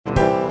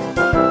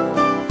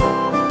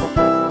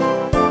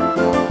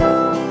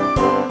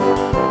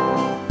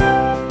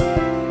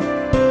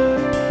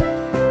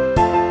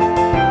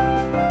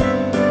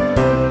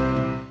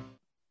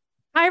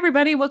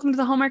everybody. Welcome to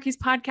the Hallmarkies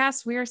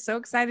podcast. We are so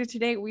excited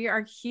today. We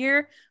are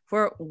here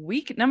for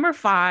week number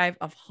 5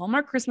 of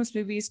Hallmark Christmas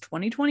Movies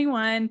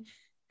 2021.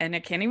 And I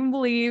can't even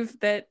believe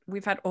that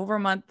we've had over a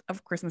month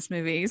of Christmas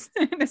movies.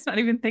 It's not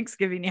even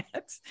Thanksgiving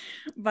yet,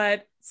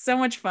 but so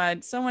much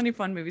fun. So many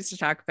fun movies to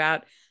talk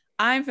about.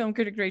 I'm film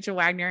critic Rachel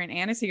Wagner, and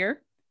Anne is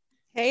here.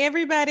 Hey,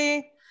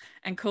 everybody.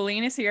 And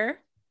Colleen is here.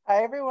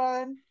 Hi,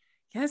 everyone.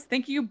 Yes,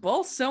 thank you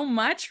both so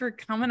much for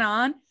coming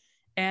on.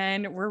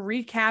 And we're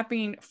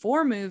recapping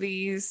 4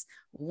 movies,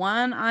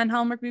 1 on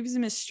Hallmark Movies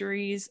and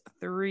Mysteries,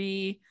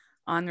 3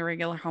 on the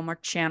regular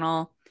Hallmark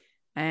channel.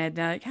 And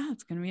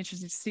it's going to be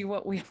interesting to see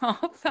what we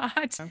all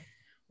thought.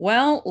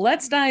 Well,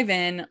 let's dive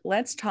in.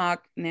 Let's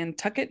talk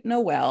Nantucket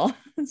Noel.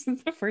 This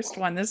is the first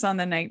one. This is on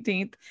the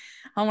 19th.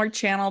 Hallmark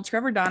channel,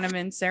 Trevor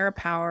Donovan, Sarah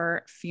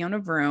Power, Fiona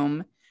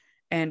Vroom,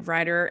 and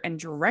writer and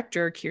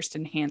director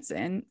Kirsten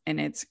Hansen. And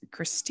it's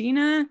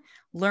Christina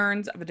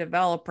learns of a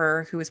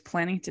developer who is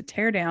planning to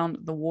tear down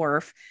the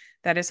wharf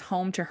that is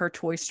home to her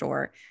toy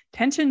store.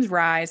 Tensions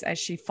rise as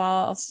she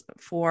falls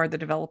for the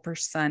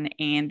developer's son,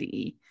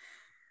 Andy.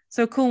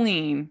 So,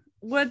 Colleen,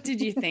 what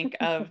did you think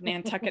of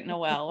Nantucket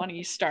Noel? Why don't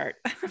you start?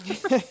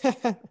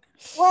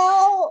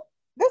 Well,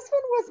 this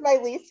one was my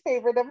least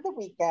favorite of the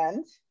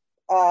weekend.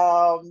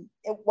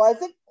 It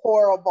wasn't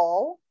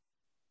horrible,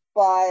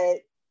 but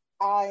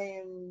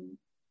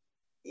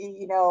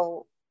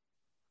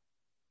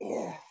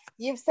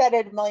you've said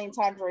it a million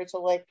times,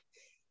 Rachel, like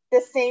the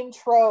same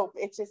trope,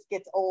 it just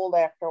gets old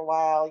after a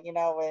while,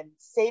 and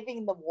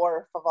saving the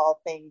wharf of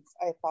all things,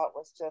 I thought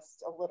was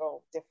just a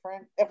little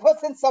different. It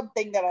wasn't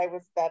something that I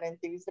was that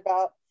enthused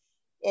about.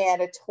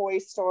 And a toy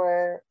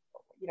store,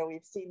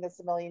 we've seen this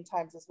a million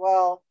times as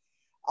well.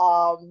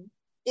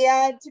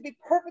 And to be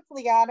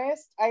perfectly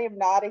honest, I am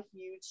not a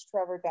huge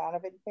Trevor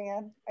Donovan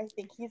fan. I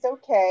think he's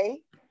okay,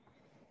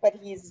 but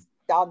he's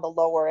on the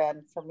lower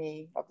end for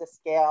me of the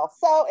scale.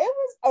 So it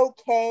was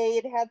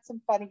okay. It had some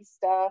funny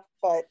stuff,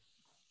 but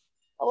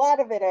a lot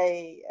of it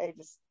I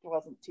just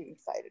wasn't too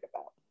excited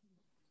about.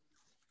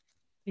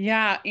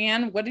 Yeah,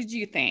 Anne, what did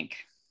you think?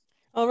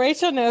 Well,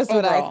 Rachel knows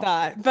what I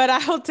thought, but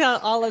I'll tell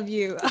all of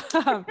you.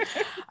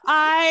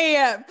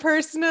 I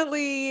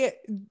personally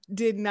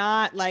did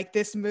not like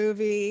this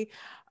movie.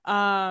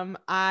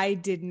 I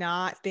did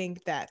not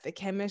think that the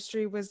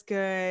chemistry was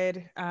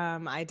good.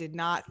 I did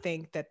not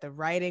think that the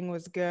writing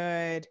was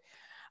good.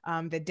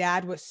 The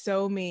dad was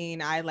so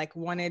mean. I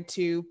wanted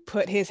to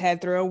put his head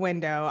through a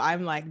window.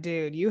 I'm like,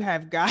 dude, you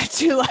have got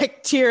to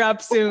cheer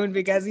up soon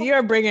because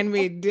you're bringing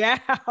me down.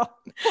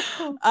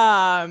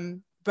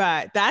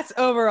 But that's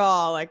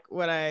overall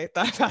what I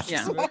thought about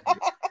this movie.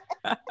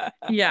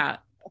 Yeah.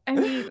 I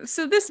mean,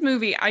 so this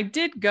movie, I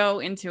did go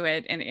into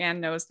it, and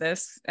Anne knows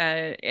this,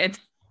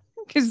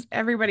 because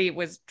everybody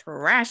was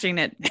trashing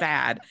it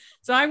bad.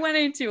 So I went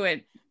into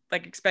it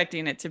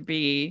expecting it to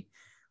be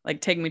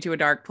Take Me to a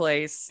Dark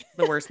Place,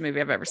 the worst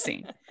movie I've ever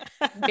seen.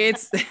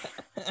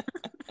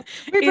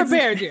 We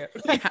prepared you.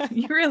 Yeah,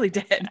 you really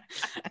did.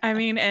 I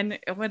mean, and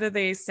what do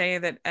they say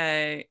that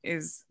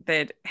is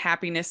that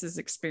happiness is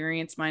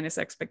experience minus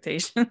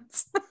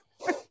expectations?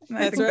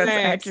 I think that's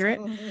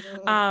accurate.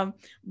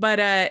 But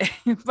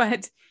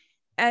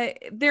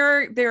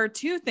there are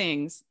 2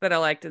 things that I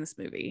liked in this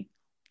movie.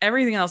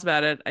 Everything else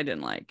about it I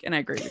didn't like, and I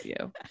agree with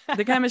you.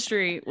 The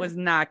chemistry was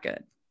not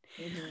good.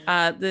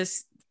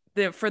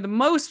 For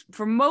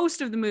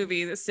most of the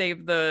movie, that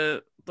saved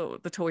the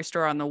toy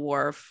store on the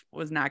wharf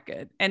was not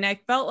good, and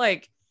it felt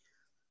like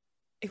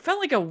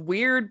a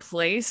weird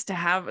place to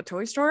have a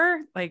toy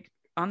store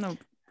on the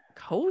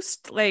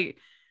coast. I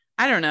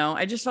don't know.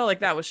 I just felt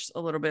like that was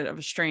a little bit of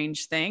a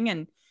strange thing,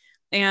 and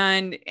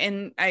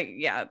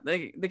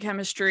the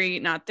chemistry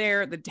not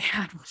there. The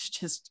dad was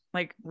just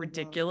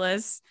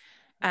ridiculous.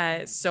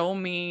 So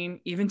mean,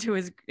 even to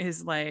his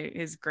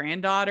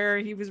granddaughter,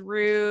 he was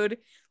rude.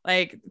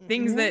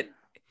 Things that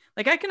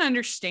I can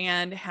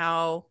understand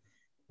how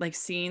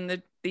seeing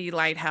the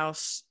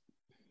lighthouse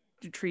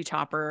tree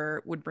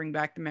topper would bring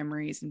back the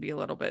memories and be a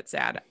little bit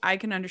sad. I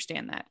can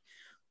understand that,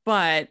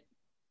 but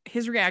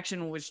his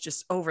reaction was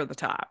just over the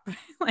top.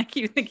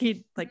 You think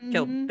he'd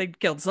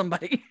killed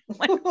somebody.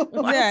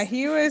 Yeah,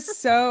 he was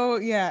so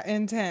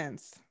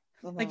intense.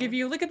 If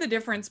you look at the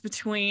difference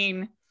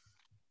between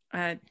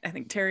I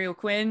think Terry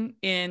O'Quinn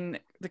in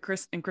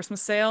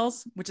Christmas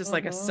Sales, which is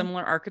a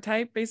similar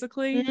archetype,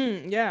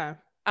 basically. Yeah.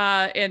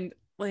 And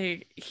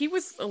he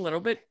was a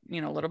little bit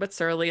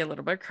surly, a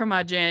little bit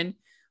curmudgeon,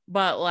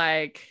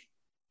 but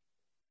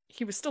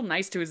he was still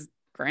nice to his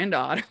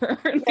granddaughter.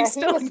 Yeah,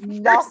 he was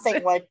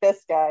nothing like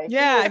this guy.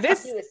 Yeah, he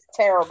was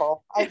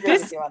terrible. I agree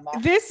with you on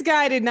that. This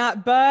guy did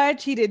not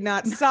budge. He did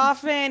not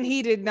soften.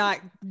 He did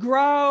not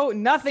grow.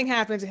 Nothing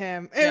happened to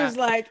him. I was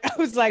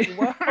like,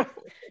 whoa.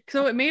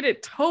 So it made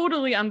it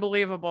totally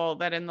unbelievable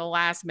that in the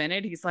last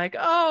minute he's like,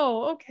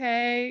 "Oh,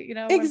 okay,"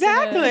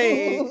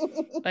 exactly.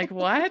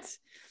 What?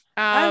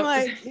 I'm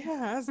like,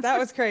 yeah, that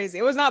was crazy.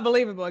 It was not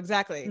believable.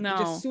 Exactly. No,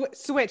 it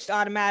just switched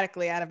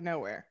automatically out of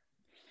nowhere.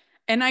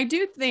 And I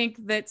do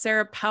think that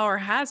Sarah Power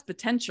has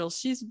potential.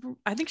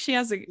 I think she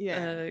has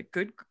a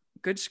good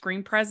good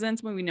screen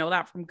presence when we know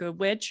that from Good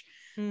Witch.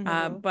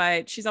 Mhm.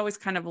 But she's always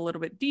kind of a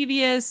little bit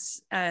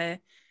devious. And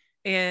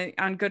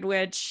on Good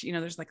Witch,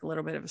 there's like a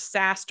little bit of a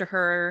sass to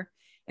her.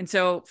 And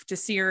so to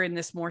see her in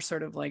this more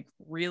sort of like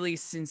really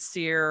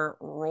sincere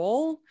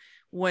role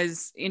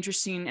was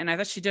interesting. And I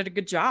thought she did a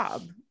good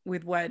job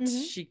with what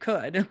she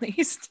could, at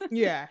least.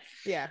 Yeah.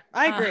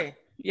 I agree.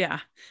 Yeah.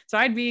 So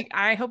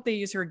I hope they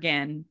use her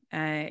again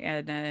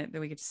and that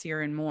we get to see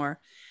her in more.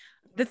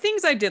 The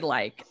things I did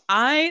like,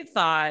 I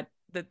thought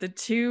that the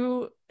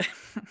two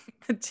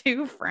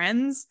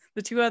friends,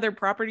 the two other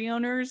property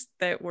owners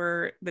that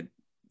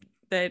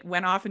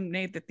went off and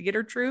made the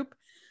theater troupe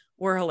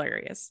were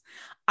hilarious.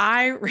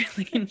 I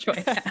really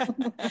enjoyed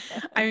that.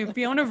 I mean,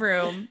 Fiona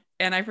Vroom,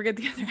 and I forget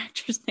the other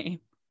actor's name.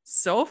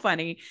 So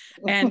funny.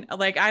 And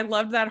like, I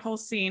loved that whole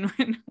scene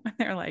when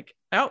they're like,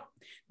 oh,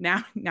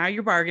 now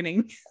you're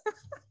bargaining.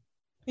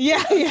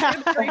 Yeah. Yeah,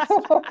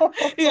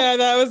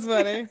 that was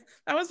funny.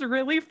 That was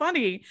really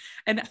funny.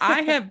 And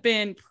I have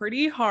been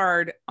pretty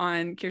hard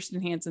on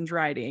Kirsten Hansen's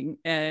writing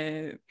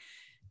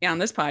on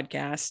this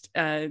podcast.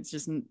 It's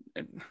just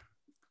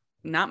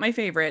not my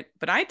favorite,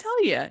 but I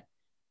tell you,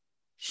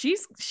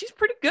 she's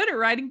pretty good at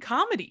writing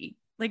comedy.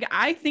 Like,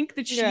 I think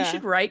that she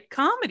should write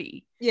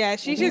comedy. Yeah,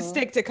 she should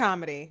stick to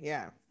comedy.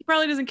 Yeah. She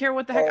probably doesn't care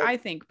what the heck I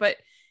think, but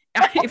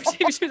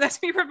if she was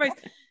asking me for advice,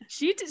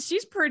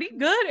 she's pretty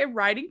good at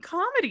writing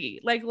comedy.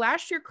 Like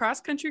last year,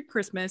 Cross Country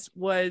Christmas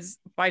was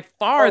by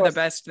far the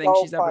best thing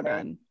she's ever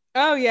done.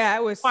 Oh yeah,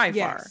 it was by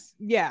far.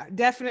 Yeah,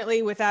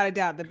 definitely, without a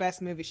doubt, the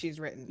best movie she's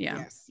written.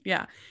 Yeah,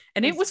 yeah,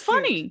 and it was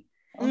funny.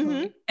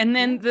 Mm-hmm. And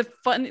then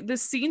the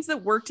scenes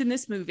that worked in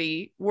this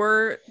movie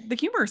were the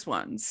humorous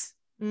ones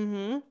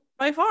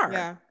by far.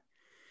 Yeah.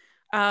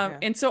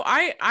 And so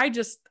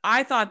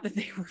I thought that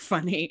they were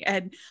funny,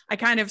 and I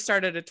kind of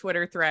started a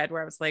Twitter thread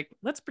where I was like,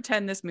 let's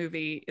pretend this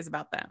movie is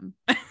about them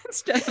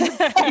instead of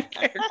the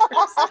characters.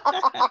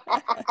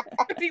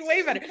 It'd be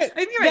way better.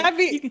 That'd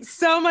be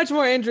so much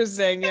more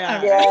interesting.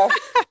 Yeah.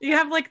 You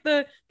have like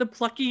the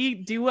plucky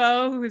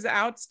duo who's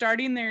out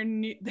starting their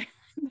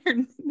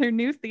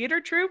new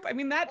theater troupe. I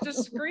mean, that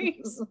just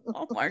screams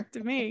Hallmark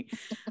to me.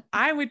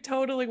 I would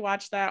totally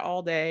watch that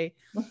all day.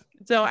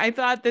 So I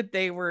thought that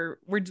they were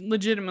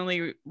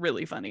legitimately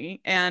really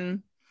funny,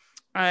 and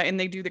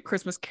they do the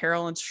Christmas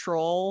Carol and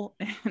Stroll,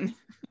 and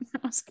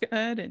that was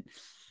good.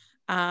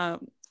 And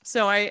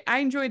so I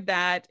enjoyed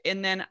that.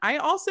 And then I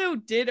also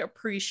did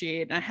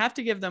appreciate, and I have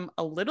to give them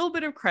a little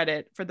bit of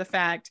credit for the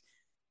fact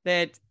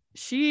that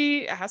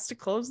she has to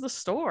close the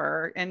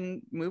store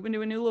and move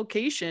into a new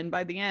location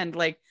by the end.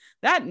 Like,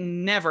 that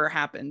never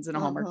happens in a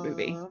Hallmark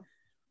movie.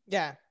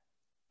 Yeah.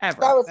 That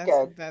Ever. was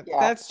good.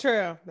 That's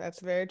true. That's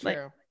very true.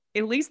 Like,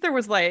 at least there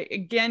was like,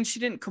 again, she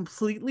didn't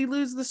completely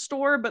lose the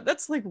store, but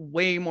that's like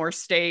way more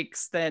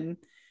stakes than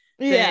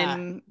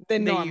they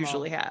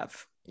usually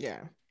have.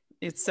 Yeah.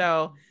 It's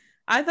so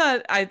I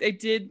thought I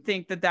did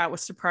think that was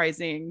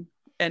surprising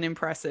and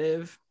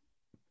impressive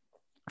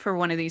for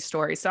one of these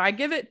stories. So I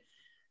give it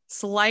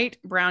slight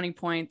brownie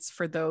points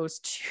for those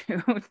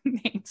two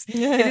names.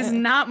 It is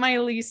not my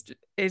least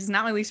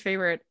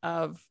favorite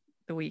of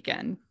the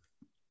weekend.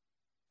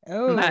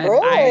 Oh,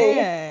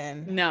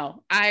 really?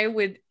 No,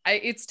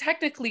 it's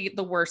technically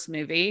the worst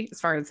movie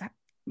as far as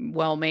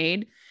well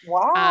made.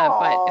 Wow.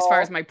 But as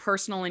far as my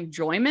personal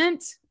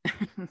enjoyment,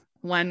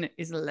 one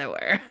is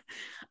lower.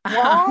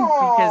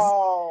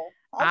 Wow.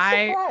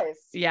 I'm surprised.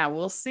 Yeah,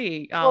 we'll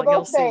see.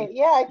 You'll see.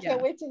 Yeah, I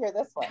can't wait to hear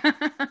this one.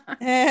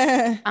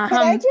 Can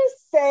I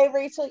just say,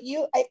 Rachel,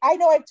 I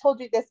know I've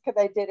told you this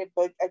because I did a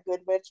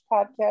Good Witch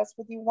podcast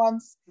with you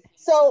once.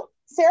 So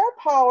Sarah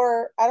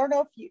Power, I don't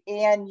know if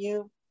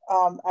you've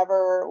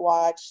ever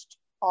watched,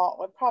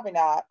 probably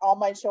not, All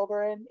My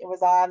Children. It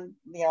was on,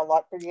 a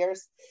lot for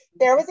years.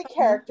 There was a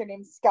character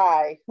named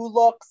Sky who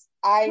looks,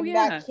 I'm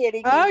not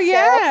kidding you. Oh,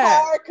 Sarah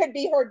Power could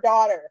be her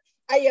daughter.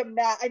 I am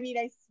not. I mean,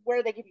 I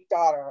swear they could be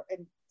daughter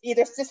and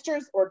either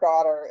sisters or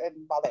daughter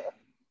and mother.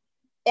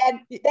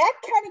 And that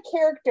kind of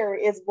character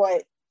is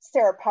what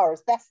Sarah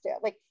Power's best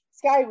at. Like,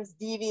 Sky was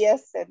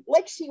devious and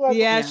like she was.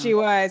 Yeah, she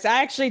was.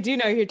 I actually do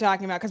know who you're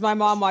talking about because my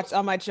mom watched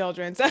All My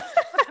Children. So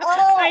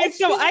I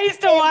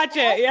used to watch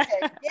it.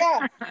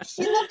 Yeah.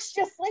 She looks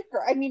just like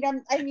her. I mean,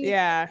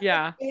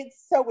 yeah.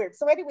 It's so weird.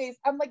 So, anyways,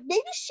 I'm like,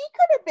 maybe she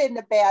could have been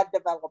a bad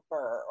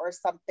developer or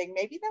something.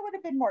 Maybe that would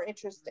have been more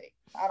interesting.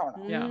 I don't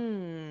know. Yeah.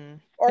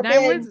 Or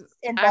been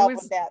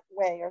involved in that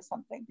way or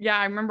something. Yeah,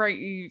 I remember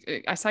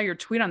I saw your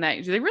tweet on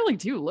that. They really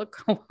do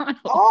look a lot.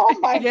 Oh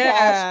my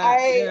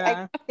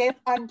gosh. It's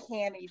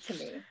uncanny to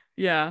me.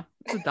 Yeah,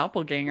 it's a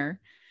doppelganger.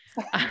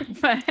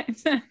 But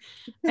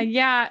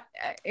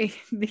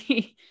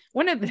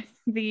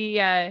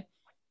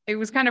it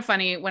was kind of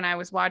funny when I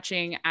was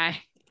watching.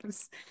 I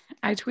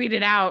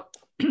tweeted out,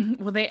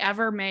 will they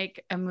ever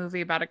make a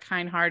movie about a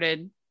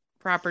kind-hearted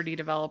property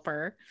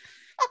developer?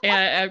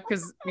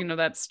 Because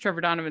that's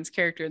Trevor Donovan's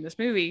character in this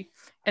movie.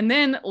 And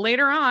then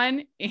later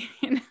on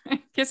in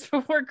Kiss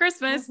Before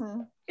Christmas,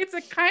 it's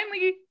a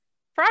kindly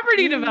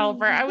property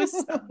developer. I was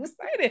so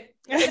excited.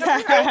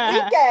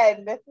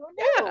 Weekend. Who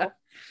knew?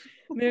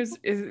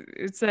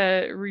 It's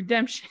a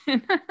redemption.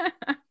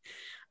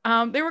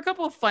 There were a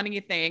couple of funny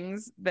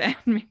things that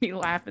made me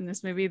laugh in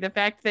this movie. The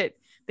fact that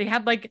they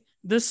had like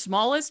the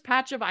smallest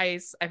patch of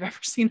ice I've ever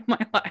seen in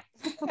my life.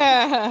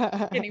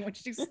 And when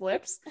she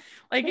slips,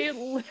 like it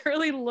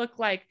literally looked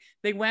like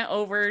they went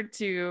over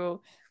to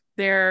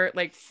their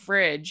like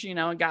fridge,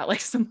 and got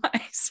like some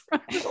ice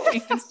from the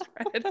thing and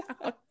spread it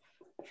out.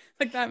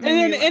 Like that.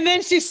 And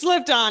then she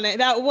slipped on it.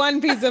 That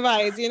one piece of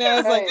ice,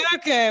 it's like,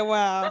 okay,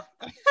 wow.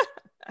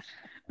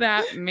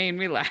 That made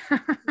me laugh.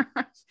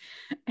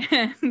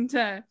 And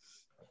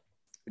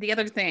the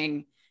other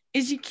thing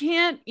is you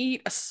can't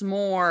eat a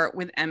s'more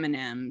with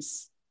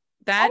M&Ms.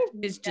 That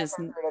is just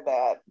heard of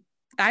that.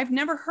 I've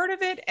never heard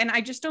of it, and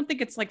I just don't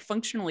think it's like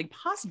functionally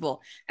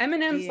possible.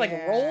 M&Ms like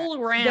roll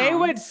around. They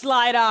would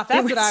slide off.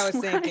 That's what I was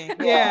thinking.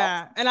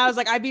 Yeah. And I was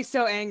like, I'd be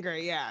so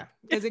angry. Yeah.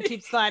 Because it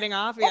keeps sliding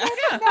off. Yeah.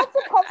 It's not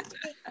supposed to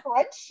be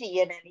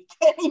crunchy in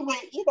any way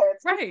either.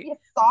 It's supposed to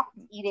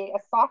be a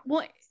soft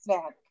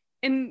snack.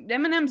 And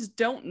M&Ms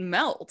don't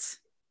melt.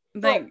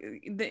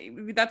 Like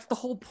that's the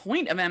whole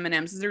point of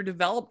M&Ms is they're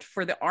developed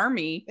for the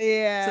army, so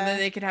that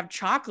they could have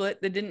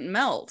chocolate that didn't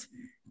melt.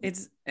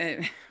 It's oh,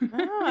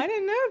 I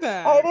didn't know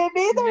that. I didn't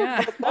either.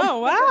 Yeah. Oh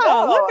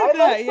wow, look at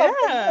that.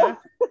 Yeah.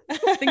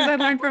 Things I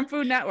learned from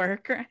Food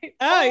Network, right?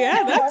 Oh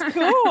yeah, that's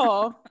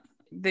cool.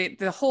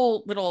 The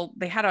whole little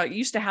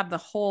used to have the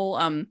whole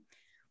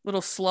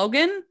little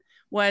slogan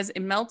was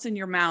it melts in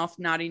your mouth,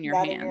 not in your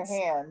hands. In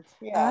your hand.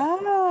 Yeah.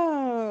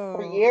 Oh.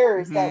 For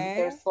years that was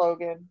their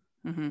slogan.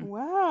 Mm-hmm.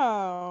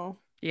 Wow.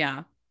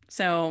 Yeah.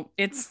 So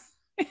it's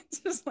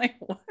just like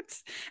what?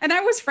 And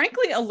I was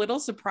frankly a little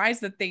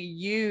surprised that they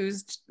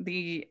used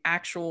the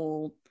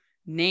actual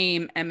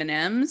name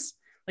M&Ms.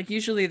 Like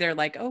usually they're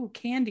like, oh,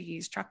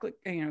 candies, chocolate,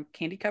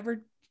 candy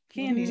covered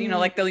candies,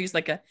 like they'll use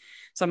like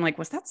so I'm like,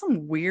 was that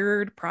some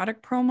weird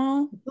product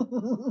promo?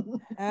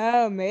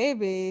 Oh,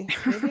 maybe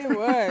it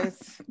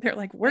was. They're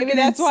like, maybe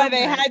that's why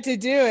they had to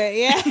do it.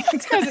 Yeah.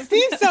 Because it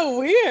seems so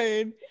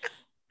weird.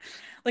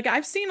 Like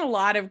I've seen a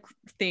lot of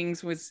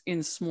things in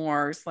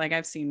s'mores. Like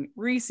I've seen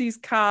Reese's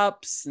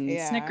cups and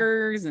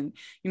Snickers and,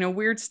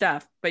 weird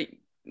stuff, but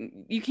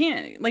you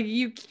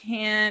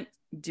can't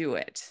do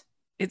it.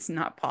 It's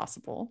not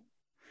possible.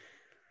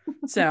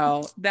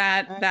 So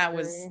that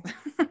was,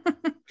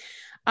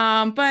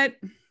 but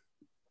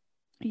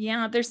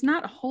yeah, there's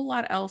not a whole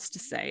lot else to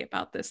say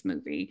about this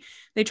movie.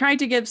 They tried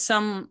to give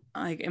some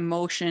like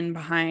emotion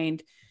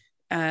behind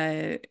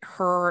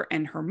her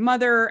and her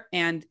mother.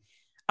 And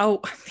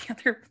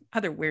the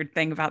other weird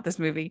thing about this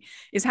movie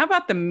is how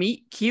about the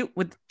meet cute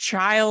with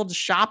child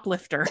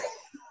shoplifter?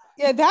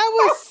 Yeah, that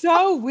was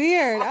so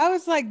weird. I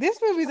was like, this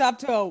movie's off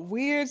to a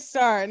weird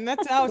start. And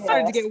that's how I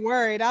started to get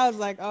worried. I was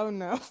like, oh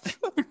no.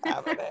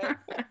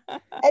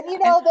 And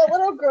the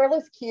little girl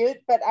is cute,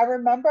 but I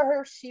remember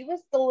her. She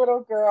was the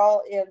little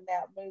girl in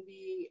that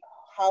movie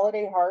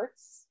Holiday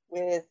Hearts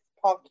with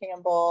Paul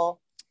Campbell.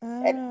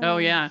 Oh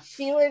yeah.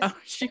 She was a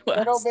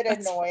little bit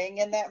annoying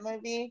in that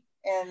movie.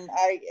 And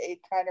it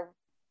kind of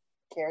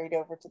carried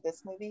over to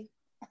this movie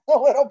a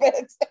little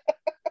bit.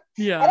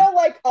 Yeah. I don't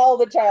like all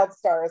the child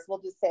stars.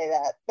 We'll just say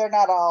that. They're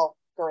not all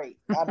great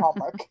on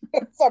Hallmark.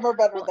 Some are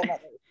better than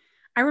others.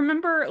 I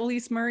remember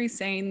Elise Murray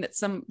saying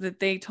that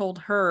they told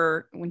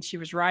her when she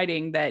was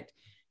writing that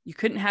you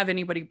couldn't have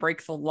anybody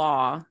break the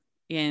law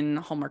in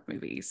Hallmark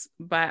movies.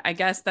 But I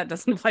guess that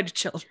doesn't apply to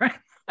children.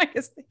 I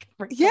guess they can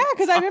break the law.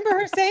 Because I remember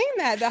her saying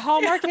that the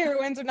Hallmark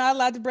heroines are not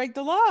allowed to break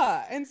the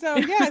law. And so,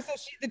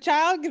 the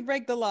child could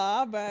break the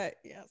law, but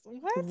yes.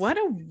 What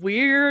a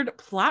weird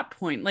plot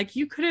point. Like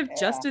you could have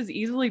just as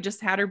easily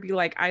just had her be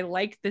like, I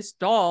like this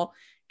doll.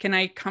 Can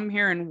I come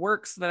here and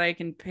work so that I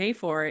can pay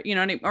for it?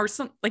 Or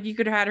something like you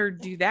could have had her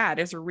do that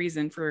as a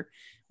reason for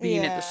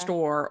being at the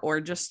store, or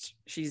just,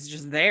 she's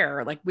just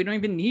there. Like we don't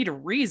even need a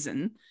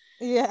reason.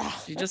 Yeah.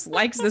 She just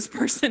likes this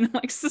person and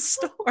likes the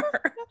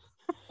store.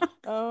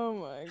 Oh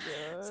my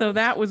god. So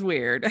that was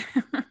weird.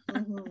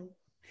 Mm-hmm.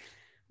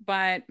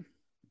 But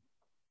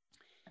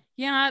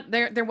yeah,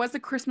 there was a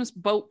Christmas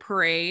boat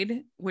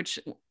parade, which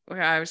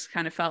I was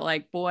kind of felt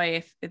like,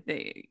 boy,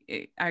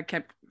 I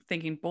kept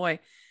thinking, boy,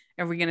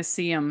 are we going to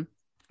see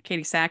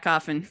Katie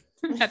Sackhoff and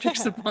Patrick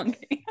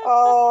Swayze?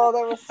 Oh,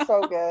 that was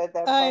so good.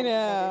 I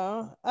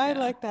know. I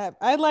like that.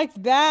 I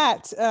liked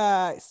that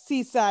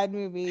Seaside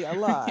movie a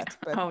lot,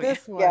 but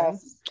this one.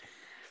 Yes.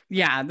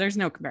 Yeah, there's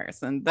no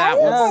comparison. That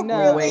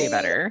was way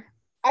better.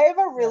 I have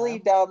a really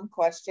dumb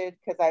question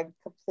because I'm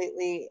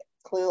completely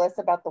clueless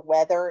about the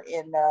weather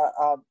in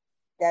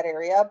that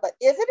area. But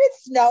isn't it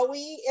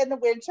snowy in the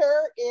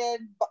winter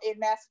in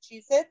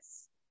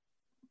Massachusetts?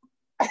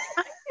 I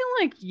feel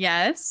like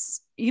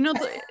yes.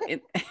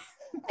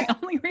 The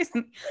only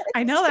reason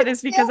I know that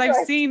is because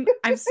I've seen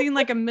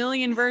like a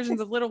million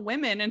versions of Little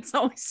Women, and it's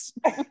always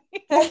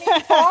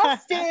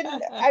Boston,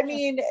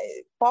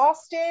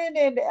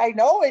 and I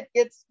know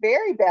it's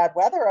very bad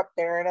weather up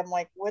there, and I'm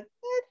like, wouldn't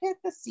it hit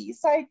the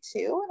seaside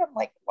too? And I'm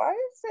like, why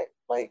is it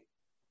like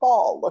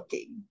fall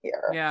looking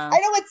here? Yeah, I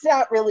know it's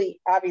not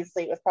really,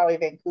 obviously it was probably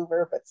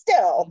Vancouver, but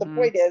still the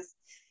point is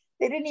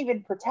they didn't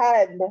even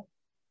pretend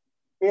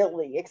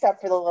really, except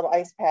for the little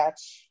ice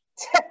patch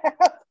to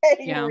have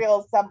any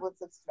real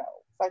semblance of snow.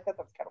 So I thought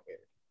that's kind of weird.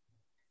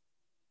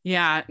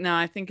 Yeah, no,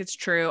 I think it's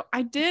true.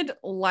 I did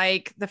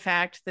like the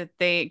fact that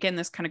they, again,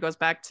 this kind of goes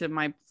back to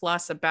my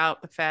plus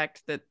about the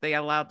fact that they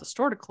allowed the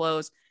store to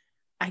close.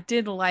 I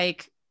did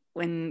like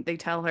when they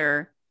tell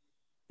her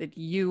that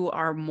you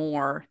are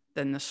more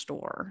than the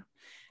store.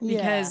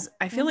 Because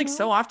I feel like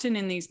so often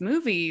in these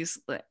movies,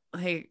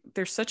 like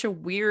there's such a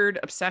weird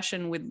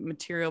obsession with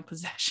material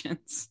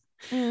possessions.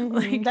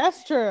 Like,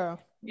 that's true.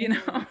 You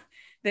know,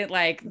 that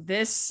like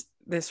this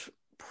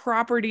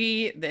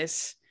property,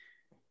 this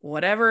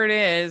whatever it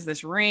is,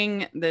 this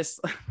ring, this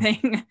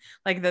thing,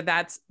 like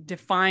that's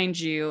defined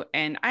you.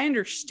 And I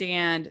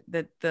understand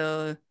that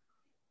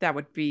that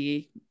would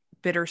be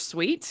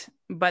bittersweet,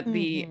 but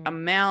the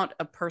amount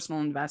of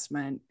personal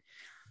investment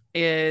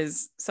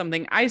is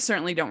something I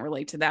certainly don't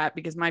relate to that,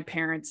 because my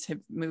parents have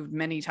moved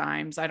many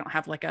times. I don't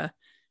have like a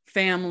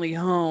family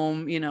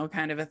home, you know,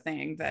 kind of a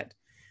thing that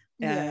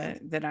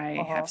that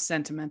I have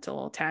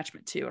sentimental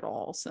attachment to at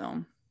all. So,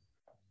 and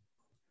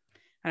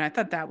I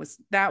thought that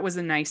was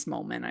a nice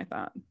moment, I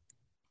thought,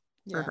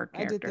 for her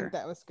character. I did think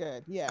that was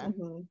good. Yeah,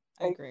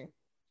 I agree.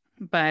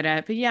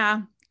 But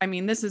yeah, I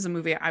mean, this is a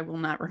movie I will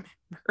not remember.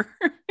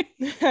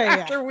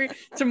 After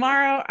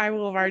tomorrow, I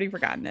will have already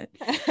forgotten it.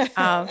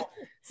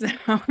 So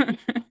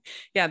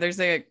yeah, there's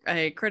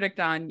a critic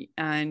on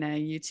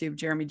YouTube,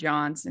 Jeremy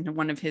Johns, and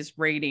one of his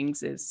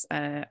ratings is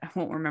I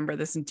won't remember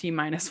this in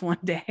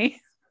T-1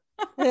 day.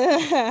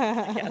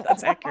 Yeah,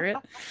 that's accurate.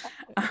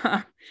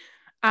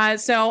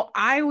 So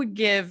I would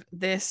give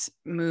this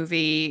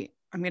movie,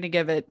 I'm going to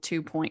give it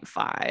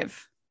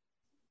 2.5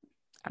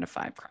 out of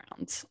 5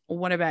 crowns.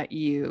 What about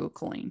you,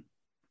 Colleen?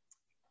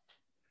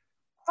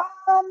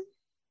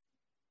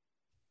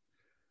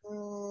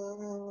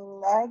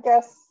 I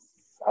guess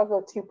I'll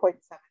go 2.75.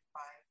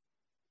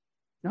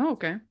 Oh,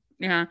 okay.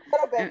 Yeah. A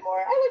little bit more.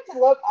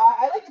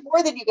 I like it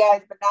more than you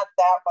guys, but not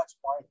that much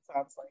more, it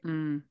sounds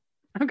like.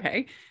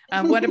 Okay.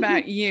 What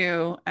about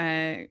you,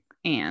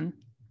 Anne?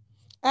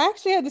 I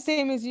actually had the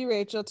same as you,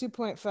 Rachel,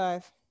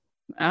 2.5.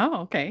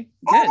 Oh, okay.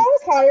 Good. Oh, that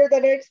was higher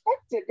than I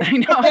expected. I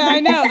know. Yeah, I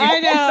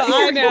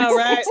know,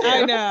 right?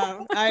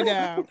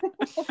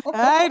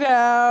 I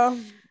know.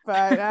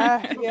 But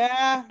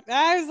yeah,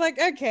 I was like,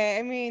 okay.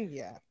 I mean,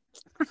 yeah.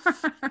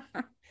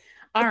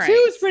 All right. 2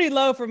 is pretty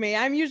low for me.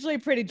 I'm usually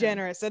pretty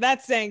generous, so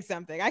that's saying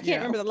something. I can't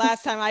remember the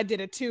last time I did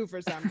a 2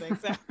 for something.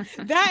 So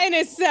that in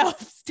itself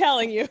is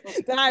telling you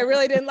that I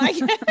really didn't like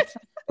it.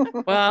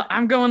 Well,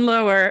 I'm going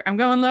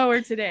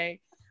lower today.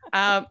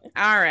 All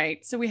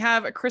right. So we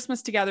have A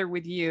Christmas Together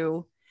with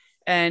You,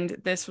 and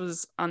this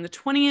was on the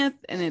 20th,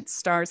 and it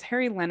stars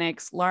Harry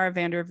Lennox, Laura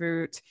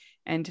Vandervoort,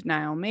 and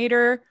Niall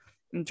Mater,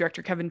 and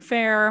director Kevin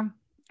Fair,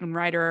 and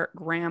writer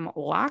Graham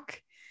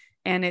Locke.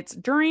 And it's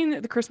during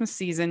the Christmas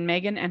season,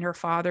 Megan and her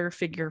father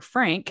figure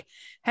Frank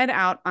head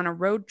out on a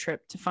road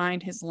trip to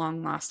find his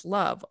long lost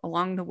love.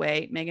 Along the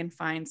way, Megan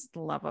finds the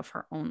love of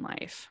her own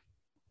life.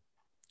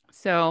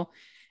 So,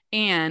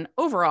 Anne,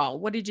 overall,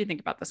 what did you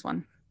think about this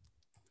one?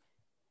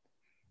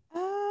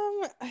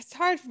 It's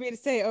hard for me to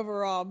say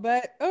overall,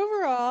 but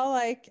overall,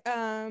 like,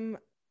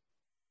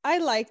 I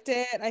liked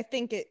it. I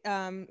think it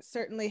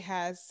certainly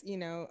has,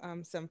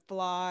 some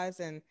flaws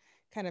and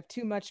kind of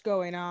too much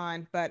going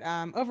on, but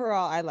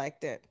overall I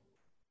liked it.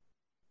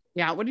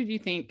 Yeah, what did you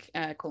think,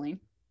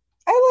 Colleen?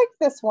 I liked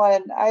this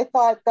one. I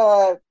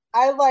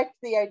liked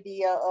the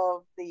idea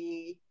of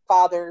the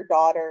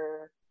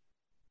father-daughter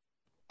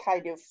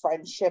kind of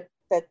friendship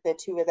that the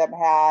two of them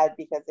had,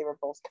 because they were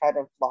both kind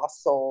of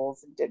lost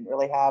souls and didn't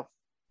really have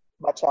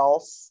much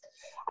else.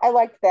 I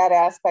liked that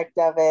aspect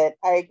of it.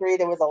 I agree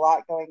there was a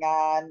lot going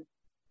on.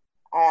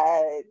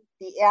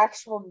 The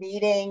actual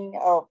meeting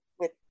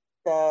with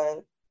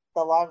the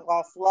long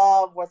lost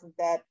love wasn't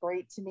that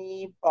great to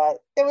me, but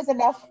there was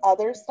enough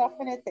other stuff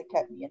in it that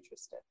kept me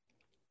interested.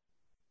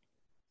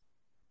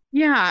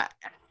 Yeah,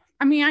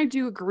 I mean, I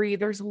do agree.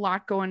 There's a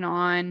lot going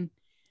on.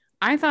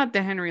 I thought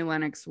that Henry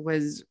Lennox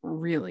was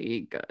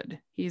really good.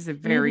 He's a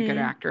very good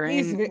actor. He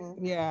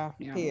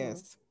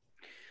is.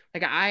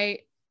 Like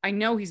I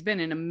know he's been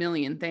in a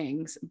million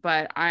things,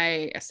 but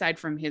aside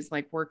from his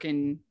like work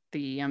in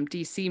the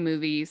DC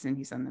movies, and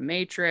he's on The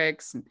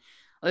Matrix and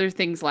other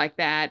things like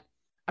that,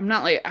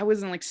 I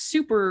wasn't like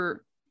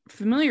super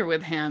familiar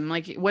with him.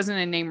 Like it wasn't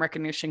a name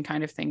recognition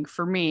kind of thing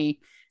for me.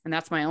 And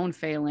that's my own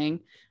failing.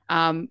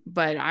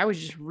 But I was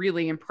just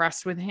really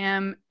impressed with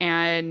him.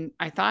 And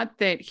I thought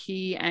that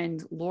he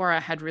and Laura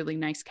had really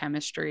nice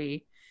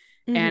chemistry.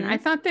 And I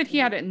thought that he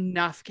had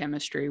enough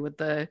chemistry with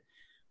the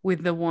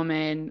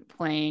woman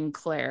playing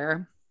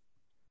Claire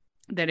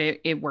that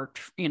it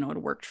worked, it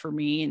worked for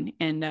me.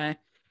 And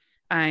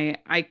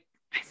I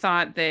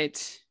thought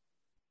that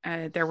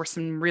there were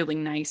some really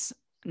nice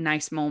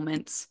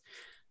moments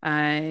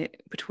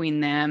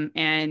between them,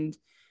 and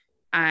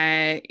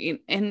I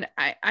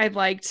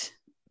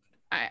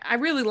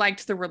really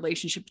liked the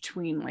relationship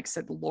between, like I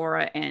said,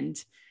 Laura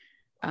and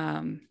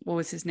what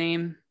was his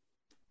name?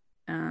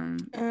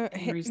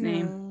 Henry's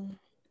name.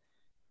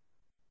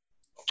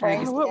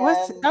 Frank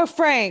Frank.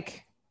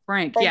 Frank.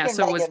 Frank Yeah. and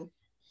So Megan.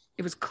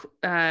 it was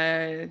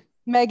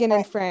Megan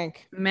and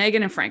Frank.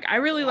 Megan and Frank. I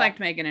really Yeah. liked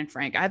Megan and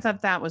Frank. I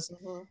thought that was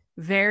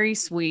very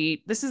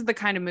sweet. This is the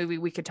kind of movie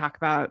we could talk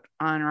about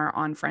on our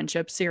On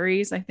Friendship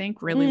series, I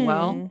think, really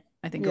well.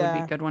 I think it would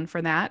be a good one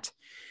for that.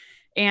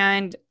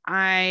 And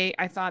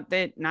I thought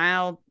that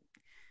Niall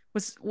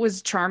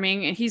was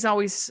charming, and he's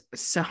always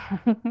so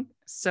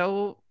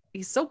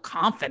he's so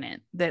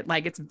confident that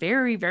like it's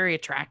very, very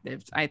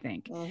attractive, I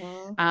think.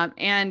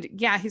 And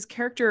yeah, his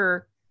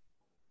character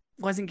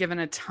wasn't given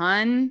a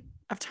ton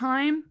of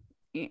time,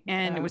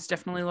 and it was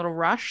definitely a little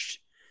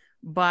rushed,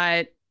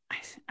 but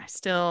I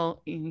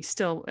still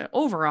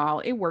overall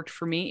it worked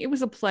for me. It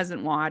was a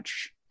pleasant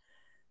watch,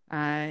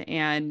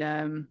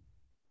 and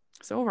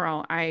so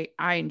overall I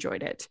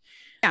enjoyed it.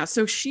 Yeah,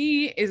 so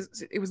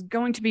it was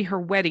going to be her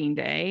wedding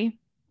day,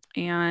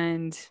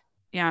 and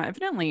yeah,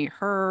 evidently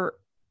her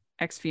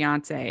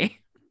ex-fiance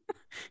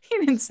he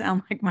didn't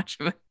sound like much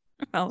of a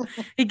well,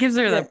 he gives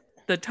her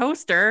the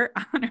toaster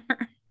on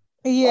her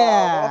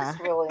that's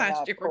really last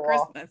not year cool. for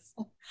Christmas.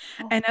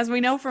 And as we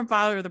know from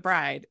Father of the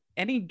Bride,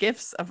 any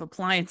gifts of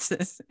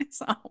appliances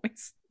is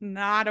always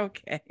not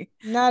okay.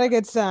 Not a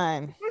good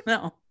sign.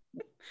 No,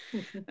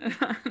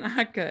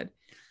 not good.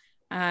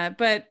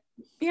 But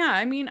yeah,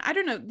 I mean, I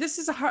don't know. This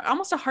is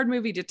almost a hard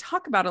movie to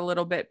talk about a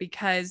little bit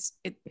because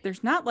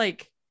there's not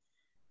like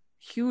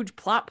huge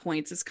plot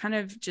points. It's kind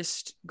of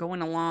just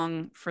going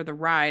along for the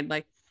ride.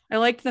 Like I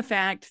liked the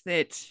fact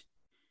that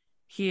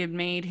he had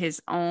made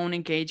his own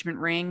engagement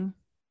ring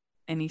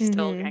and he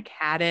still like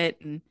had it,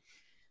 and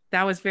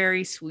that was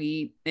very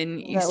sweet.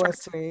 And you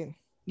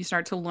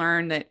start to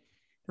learn that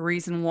the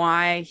reason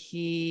why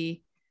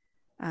he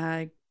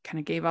kind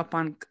of gave up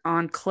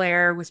on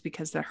Claire was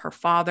because that her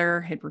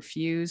father had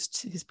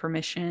refused his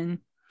permission,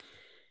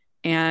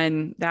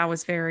 and that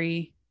was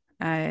very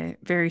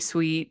very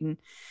sweet. And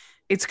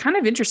it's kind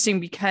of interesting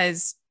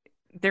because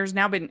there's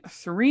now been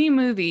 3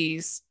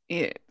 movies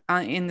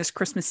in this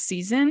Christmas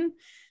season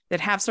that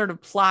have sort of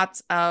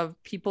plots of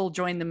people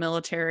join the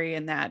military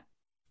and that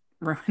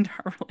ruined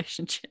our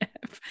relationship.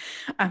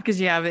 Because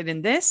you have it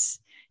in this,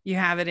 you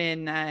have it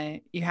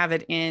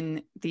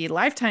in the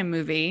Lifetime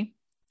movie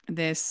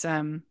this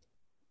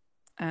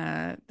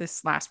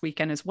this last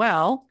weekend as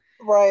well.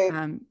 Right.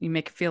 You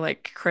make it feel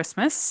like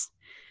Christmas.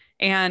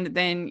 And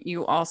then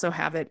you also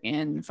have it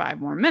in 5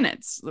 More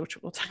Minutes, which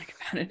we'll talk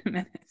about in a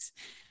minute.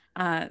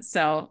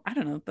 So I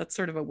don't know. That's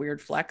sort of a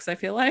weird flex, I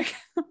feel like.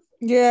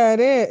 Yeah, it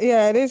is.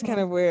 Yeah, it is kind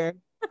of weird.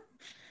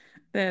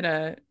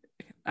 That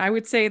I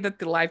would say that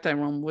the Lifetime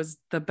one was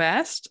the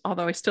best,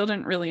 although I still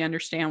didn't really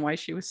understand why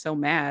she was so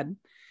mad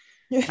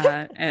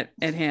at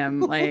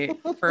him. Like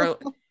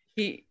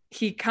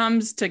he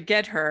comes to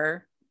get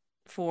her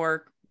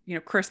for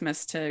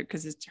Christmas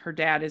because her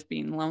dad is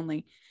being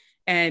lonely,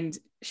 and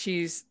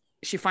she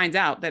finds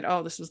out that,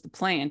 oh, this was the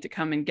plan to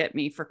come and get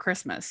me for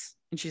Christmas.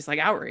 And she's like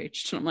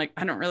outraged. And I'm like,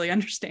 I don't really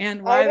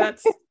understand why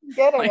that's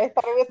get it. like, I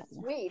thought it was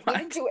sweet. What?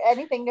 He didn't do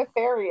anything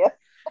nefarious.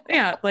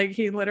 Yeah, like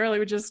he literally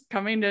was just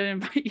coming to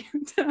invite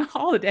you to a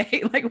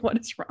holiday. Like, what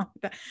is wrong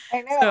with that?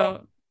 I know.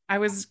 So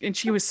and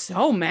she was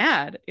so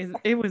mad.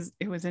 It was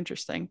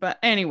interesting. But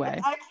anyway.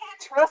 I can't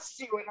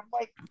trust you. And I'm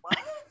like, what?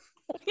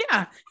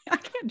 Yeah, I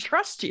can't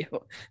trust you.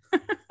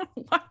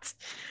 What?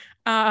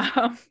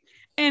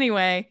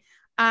 Anyway,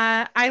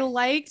 I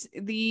liked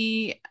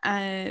the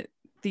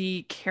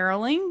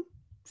caroling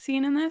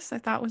scene in this. I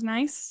thought was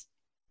nice.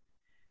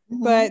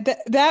 But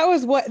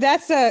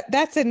that's a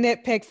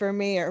nitpick for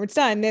me, or it's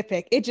not a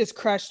nitpick. It just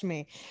crushed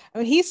me.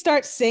 When he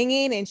starts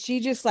singing and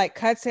she just like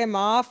cuts him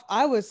off,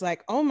 I was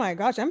like, oh my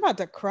gosh, I'm about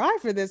to cry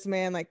for this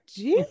man. Like,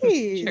 geez.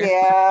 Yeah.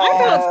 I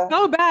felt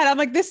so bad. I'm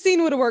like, this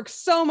scene would have worked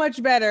so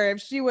much better if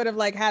she would have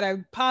like had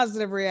a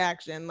positive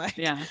reaction. Like,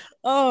 yeah.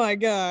 Oh my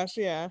gosh.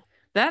 Yeah.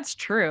 That's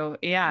true.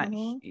 Yeah.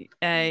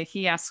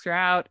 He asks her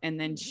out, and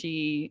then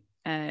she's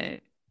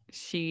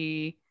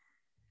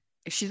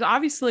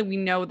obviously, we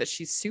know that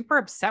she's super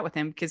upset with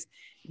him, because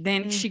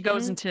then she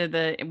goes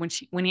into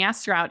when he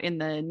asks her out in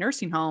the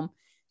nursing home,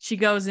 she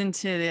goes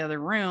into the other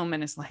room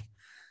and is like,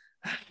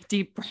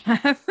 deep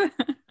breath.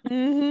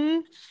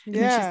 And she's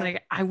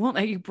like, I won't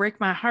let you break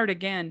my heart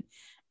again.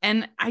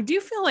 And I do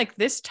feel like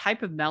this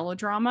type of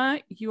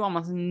melodrama you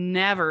almost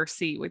never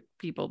see with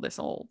people this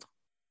old.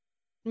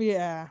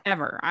 Yeah.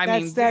 Ever. I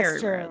mean,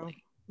 very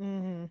rarely.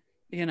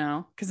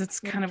 Because it's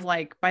kind of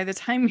like, by the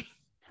time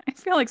I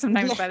feel like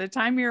sometimes by the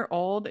time you're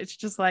old, it's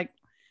just like,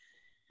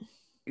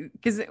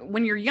 because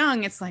when you're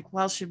young, it's like,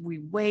 well, should we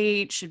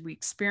wait? Should we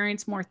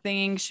experience more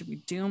things? Should we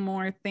do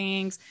more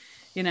things?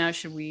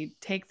 Should we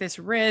take this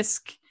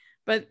risk?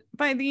 But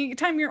by the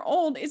time you're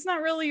old, it's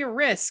not really a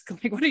risk.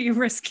 Like, what are you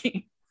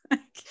risking?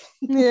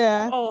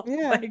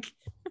 Like,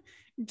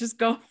 just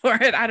go for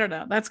it. I don't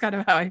know. That's kind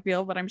of how I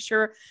feel, but I'm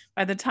sure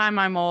by the time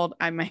I'm old,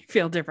 I might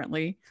feel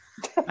differently.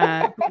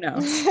 Who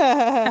knows?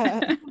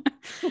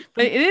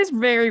 But it is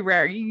very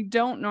rare. You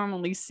don't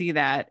normally see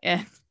that.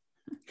 And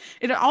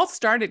it all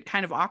started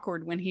kind of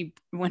awkward when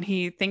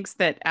he thinks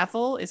that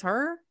Ethel is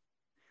her.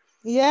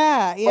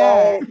 Yeah,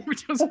 yeah.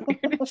 which was weird.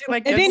 And she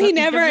like And gets then he up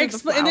never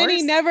gives her the and then he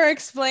flowers. never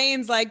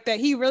explains like that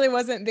he really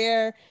wasn't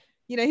there.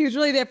 You know, he was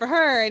really there for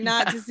her and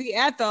not Yeah. to see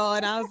Ethel.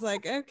 And I was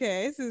like,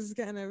 okay, this is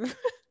kind of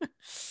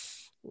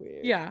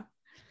weird. Yeah.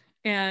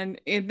 And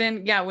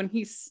then when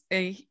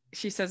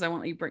she says, I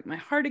won't let you break my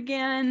heart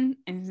again.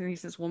 And then he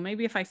says, well,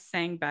 maybe if I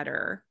sang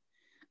better.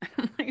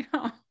 I'm like,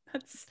 oh,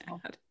 that's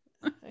sad.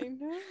 I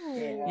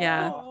know.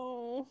 Yeah.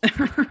 Oh.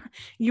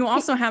 You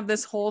also have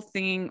this whole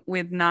thing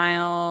with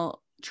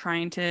Niall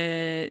trying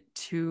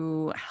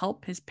to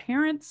help his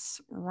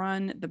parents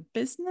run the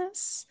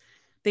business.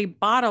 They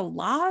bought a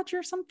lodge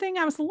or something.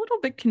 I was a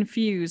little bit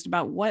confused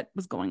about what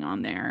was going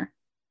on there.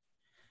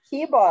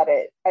 He bought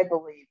it, I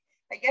believe.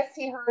 I guess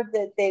he heard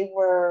that they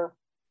were,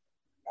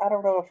 I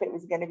don't know if it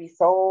was going to be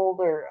sold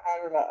or I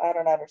don't know. I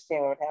don't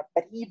understand what happened,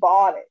 but he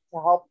bought it to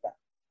help them.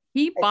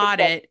 He bought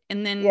it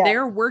and then yeah.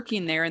 they're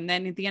working there. And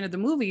then at the end of the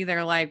movie,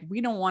 they're like,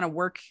 we don't want to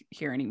work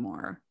here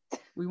anymore.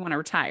 We want to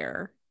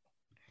retire.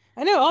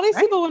 I know all these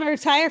Right? people want to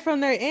retire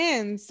from their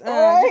inns.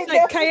 Right, Just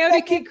like that's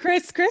Coyote Creek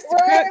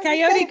Right,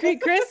 Coyote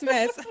Creek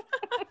Christmas.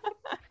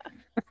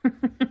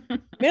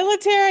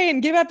 Military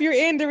and give up your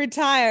inn to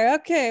retire.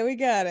 Okay, we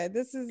got it.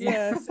 This is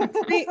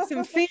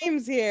some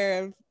themes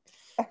here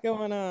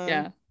going on.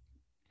 Yeah.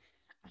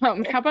 How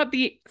about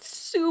the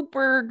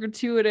super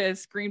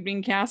gratuitous green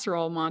bean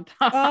casserole montage?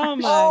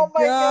 Oh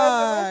my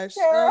gosh.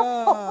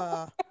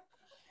 Oh.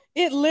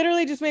 It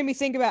literally just made me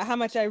think about how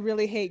much I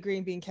really hate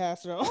green bean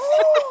casserole.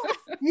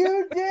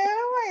 You do?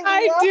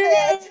 I love do.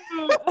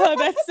 It. Oh,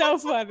 that's so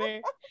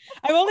funny.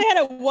 I've only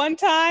had it one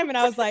time and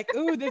I was like,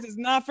 ooh, this is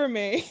not for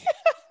me.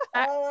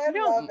 I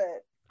love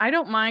it. I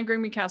don't mind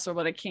green bean casserole,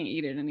 but I can't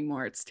eat it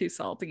anymore. It's too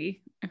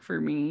salty for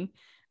me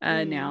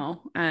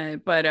now.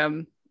 But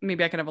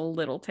maybe I could have a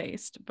little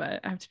taste, but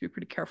I have to be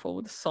pretty careful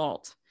with the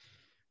salt.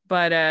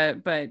 But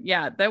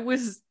yeah, it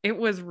was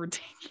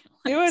ridiculous.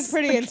 It was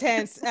pretty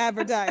intense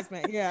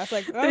advertisement. Yeah, it's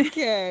like,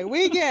 okay,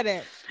 we get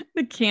it.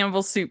 The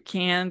Campbell soup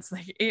cans,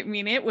 like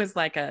it was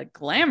like a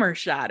glamour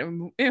shot.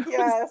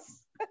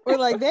 Yes. We're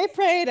like, they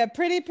paid a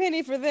pretty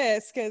penny for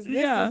this because this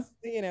Yeah.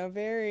 is,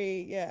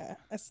 very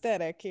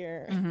aesthetic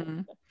here.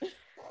 Mm-hmm.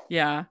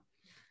 Yeah.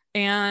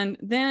 And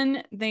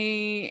then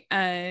they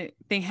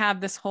have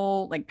this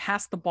whole like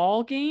pass the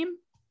ball game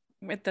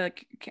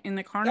in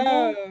the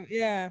carnival. Oh,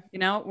 yeah.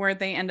 Where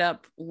they end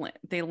up,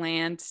 they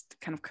land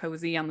kind of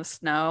cozy on the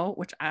snow,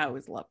 which I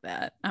always love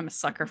that. I'm a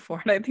sucker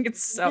for it. I think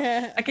it's so,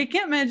 like, I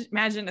can't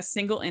imagine a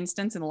single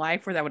instance in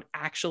life where that would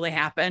actually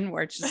happen,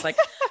 where it's just like,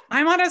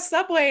 I'm on a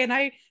subway and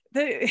I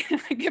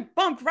get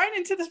bumped right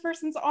into this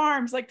person's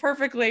arms, like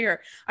perfectly,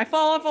 or I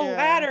fall off a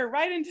ladder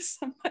right into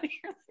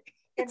somebody.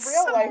 In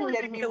real life,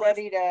 they'd be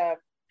ready to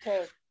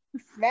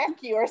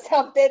smack you or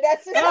something.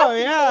 That's just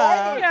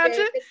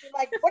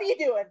like, what are you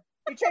doing?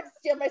 You tried to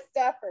steal my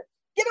stuff, or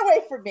get away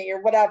from me,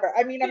 or whatever.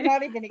 I mean, I'm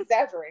not even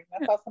exaggerating.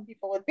 That's how some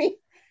people would be.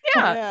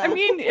 Yeah. I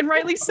mean, and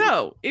rightly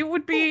so. It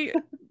would be,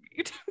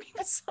 you'd be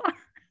bizarre.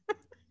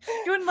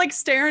 You wouldn't like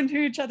stare into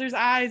each other's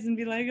eyes and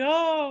be like,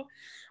 oh,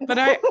 but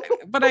I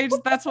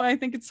just, that's why I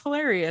think it's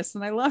hilarious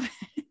and I love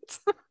it.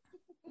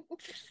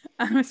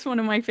 It's one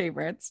of my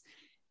favorites.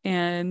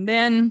 And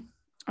then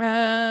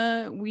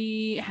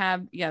we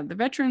have the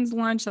veterans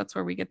lunch. That's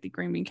where we get the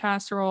green bean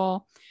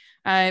casserole.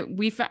 I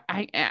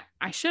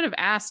should have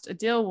asked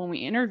Adil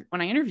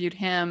when I interviewed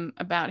him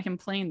about him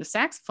playing the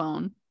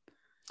saxophone.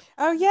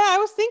 Oh yeah, I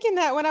was thinking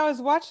that when I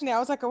was watching it. I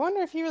was like, I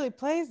wonder if he really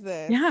plays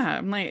this. Yeah,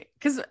 I'm like,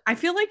 because I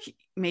feel like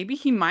maybe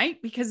he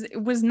might, because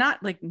it was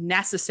not like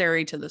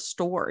necessary to the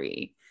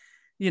story,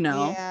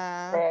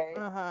 Yeah. Right.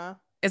 Uh-huh.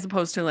 As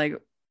opposed to like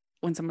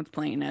when someone's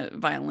playing a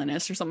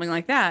violinist or something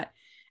like that.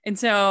 And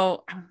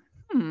so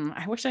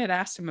I wish I had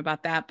asked him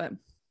about that, but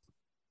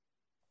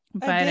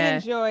I did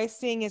enjoy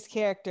seeing his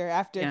character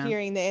after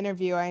hearing the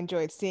interview. I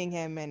enjoyed seeing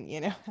him,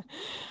 and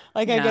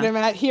I could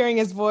imagine hearing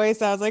his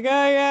voice. I was like, oh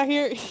yeah,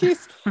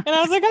 he's, and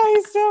I was like,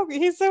 oh,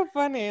 he's so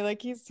funny.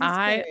 Like he's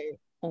I great.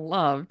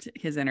 Loved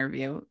his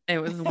interview. It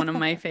was one of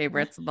my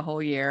favorites of the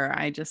whole year.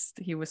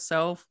 He was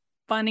so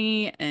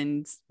funny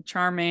and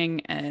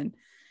charming, and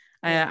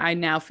I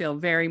now feel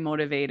very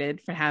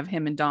motivated to have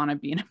him and Donna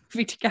be in a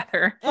movie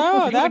together.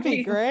 Oh, that'd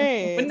be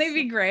great. Wouldn't they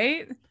be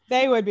great?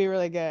 They would be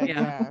really good.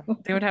 Yeah.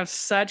 They would have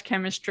such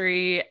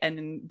chemistry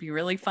and be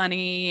really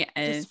funny.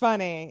 And just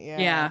funny.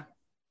 Yeah.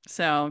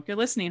 So if you're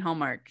listening,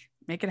 Hallmark,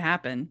 make it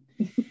happen.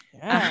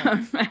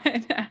 Yeah.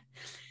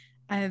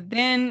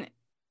 Then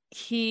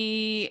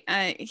he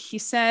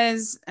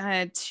says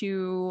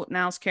to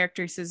Niall's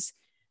character, he says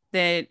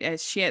that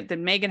that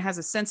Megan has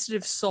a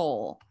sensitive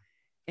soul.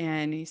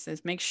 And he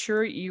says, make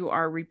sure you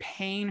are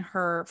repaying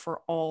her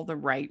for all the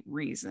right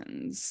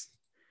reasons.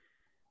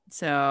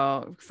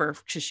 So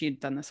because she had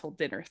done this whole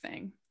dinner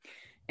thing.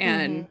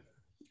 And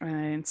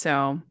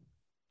so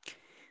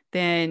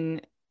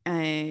then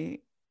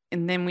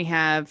we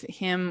have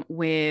him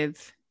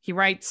he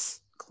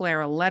writes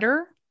Claire a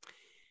letter,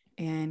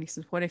 and he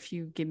says, what if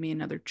you give me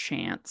another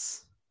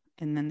chance?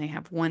 And then they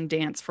have one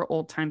dance for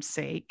old time's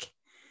sake.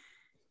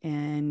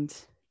 And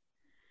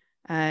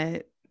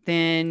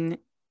then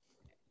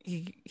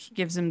he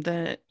gives him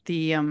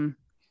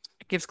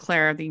gives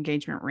Claire the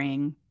engagement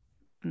ring,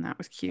 and that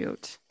was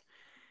cute.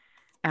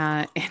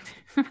 And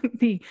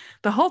the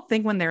whole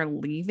thing when they're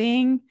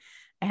leaving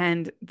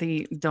and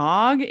the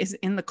dog is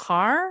in the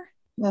car,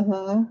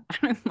 I'm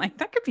like,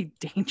 that could be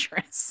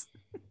dangerous.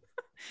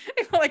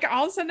 Like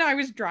all of a sudden I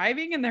was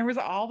driving and there was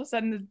all of a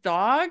sudden this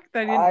dog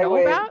that I didn't know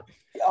about.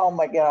 Oh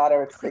my God, I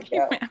would freak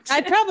out.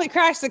 I'd probably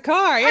crash the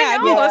car. Yeah,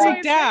 I'd be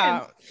freaked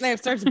out. Like, it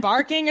starts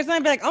barking or something.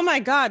 I'd be like, oh my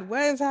God,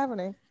 what is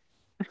happening?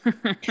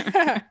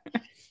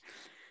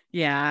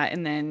 Yeah,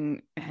 and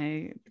then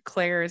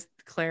Claire's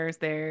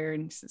there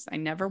and says, I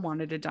never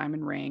wanted a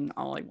diamond ring.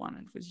 All I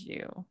wanted was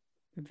you.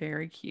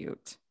 Very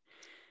cute.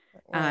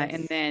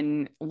 And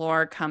then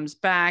Laura comes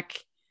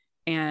back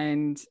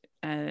and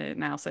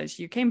Niall says,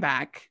 you came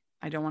back.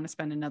 I don't want to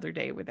spend another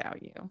day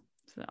without you.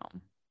 So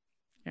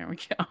there we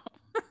go.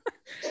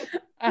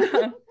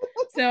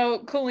 So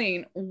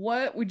Colleen,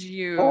 what would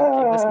you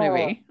give this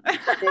movie?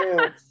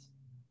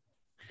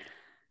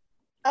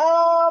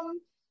 I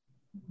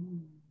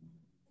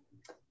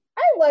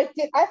liked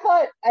it. I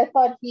thought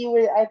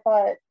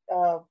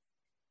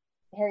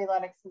Harry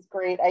Lennix was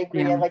great. I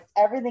agree. I liked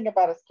everything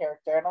about his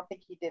character. I don't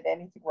think he did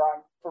anything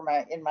wrong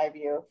in my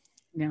view.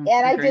 And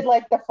I did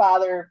like the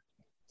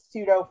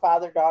pseudo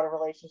father-daughter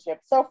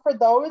relationship. So for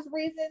those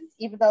reasons,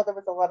 even though there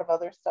was a lot of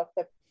other stuff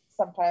that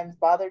sometimes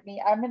bothered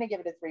me, I'm going to give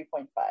it a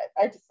 3.5.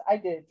 I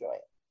did enjoy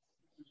it.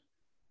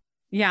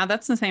 Yeah,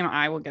 that's the same.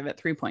 I will give it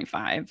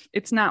 3.5.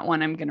 It's not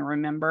one I'm going to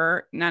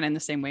remember, not in the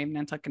same way of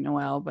Nantucket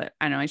Noel, but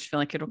I know I just feel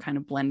like it'll kind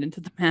of blend into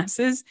the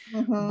masses.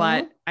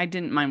 But I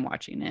didn't mind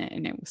watching it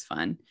and it was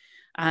fun.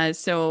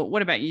 So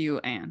what about you,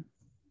 Anne?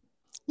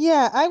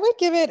 Yeah, I would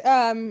give it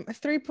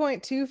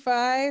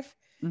 3.25.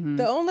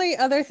 The only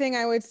other thing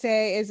I would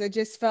say is it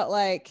just felt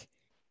like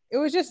it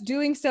was just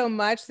doing so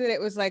much that it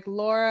was like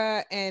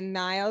Laura and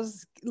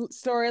Niall's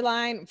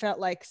storyline felt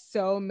like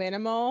so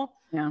minimal.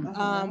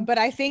 But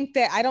I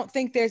don't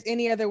think there's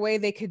any other way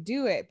they could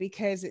do it,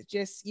 because it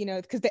just,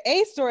 because the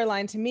A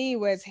storyline to me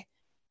was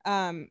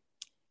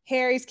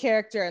Harry's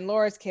character and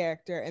Laura's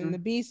character, and the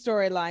B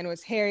storyline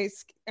was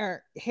Harry's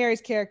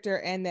character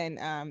and then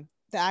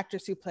the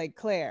actress who played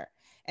Claire,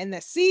 and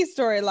the C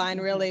storyline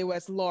really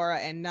was Laura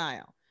and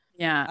Niall.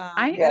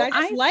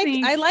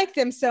 I like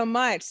them so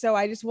much, so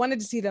I just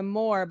wanted to see them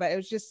more, but it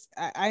was just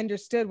I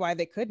understood why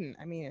they couldn't.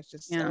 I mean, it's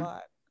just a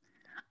lot.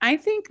 I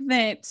think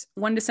that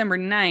One December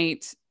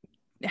Night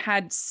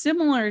had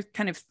similar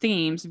kind of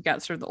themes. We've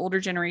got sort of the older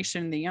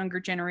generation, the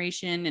younger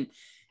generation,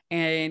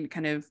 and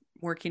kind of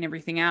working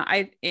everything out.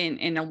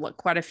 In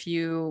quite a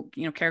few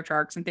character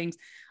arcs and things.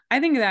 I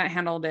think that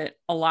handled it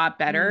a lot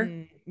better.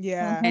 And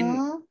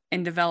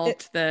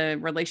developed the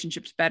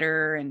relationships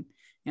better, and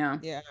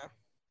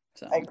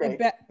so I agree.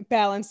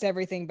 Balanced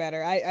everything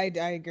better. I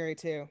agree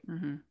too.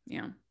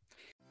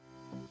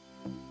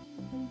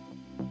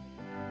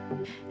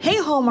 Hey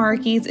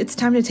Hallmarkies, it's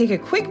time to take a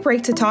quick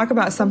break to talk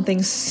about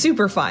something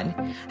super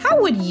fun. How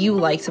would you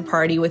like to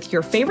party with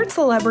your favorite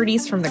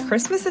celebrities from the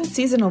Christmas and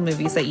seasonal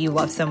movies that you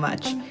love so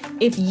much?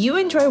 If you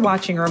enjoy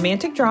watching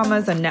romantic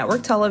dramas on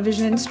network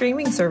television and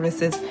streaming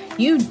services,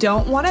 you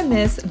don't want to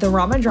miss the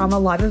Rama Drama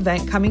live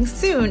event coming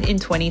soon in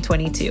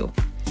 2022.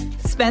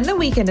 Spend the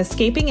weekend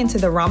escaping into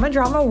the Rama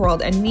Drama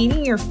world and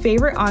meeting your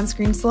favorite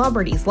on-screen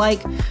celebrities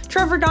like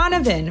Trevor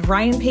Donovan,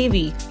 Ryan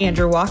Pavey,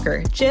 Andrew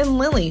Walker, Jen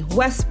Lilly,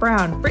 Wes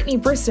Brown, Brittany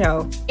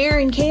Bristow,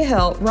 Erin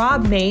Cahill,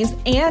 Rob Mays,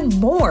 and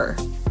more.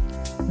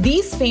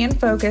 These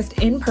fan-focused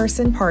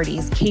in-person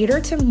parties cater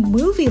to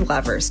movie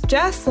lovers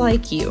just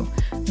like you.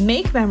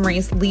 Make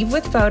memories, leave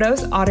with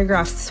photos,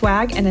 autographed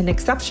swag, and an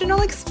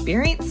exceptional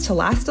experience to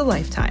last a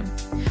lifetime.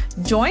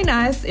 Join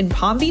us in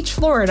Palm Beach,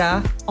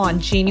 Florida on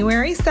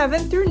January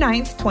 7th through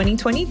 9th,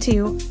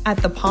 2022 at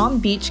the Palm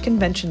Beach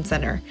Convention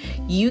Center.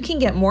 You can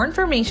get more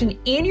information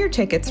and your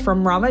tickets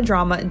from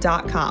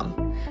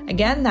ramadrama.com.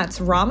 Again, that's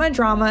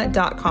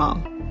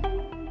ramadrama.com.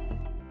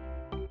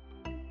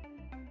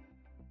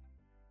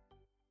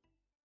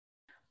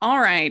 All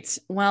right.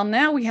 Well,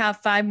 now we have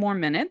 5 more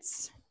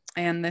minutes.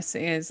 And this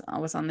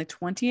was on the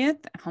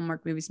 20th,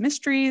 Hallmark Movies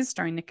Mysteries,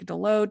 starring Nikki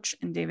DeLoach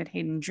and David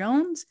Hayden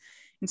Jones.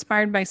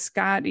 Inspired by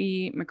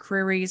Scotty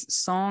McCreery's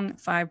song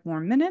 5 More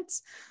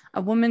Minutes,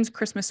 a woman's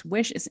Christmas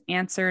wish is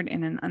answered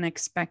in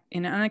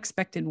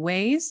unexpected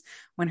ways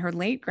when her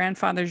late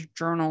grandfather's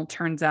journal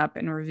turns up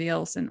and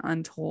reveals an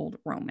untold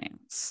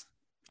romance.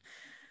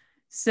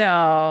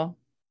 So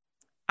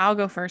I'll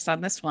go first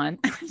on this one.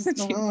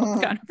 Since you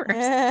both got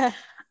first.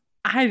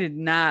 I did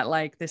not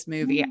like this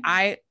movie.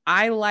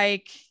 I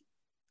like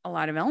a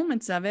lot of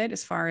elements of it,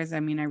 as far as, I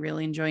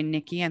really enjoy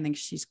Nikki. I think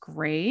she's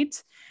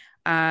great.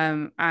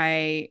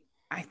 I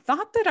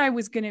thought that I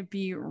was going to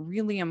be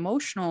really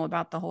emotional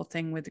about the whole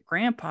thing with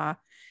Grandpa,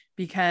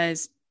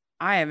 because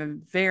I have a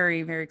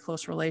very, very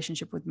close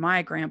relationship with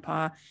my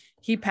grandpa.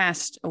 He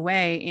passed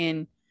away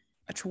in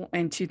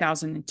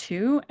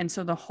 2002. And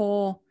so the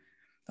whole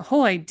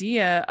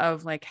idea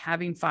of like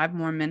having 5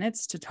 more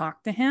minutes to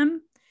talk to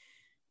him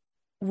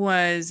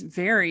was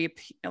very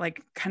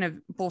like kind of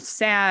both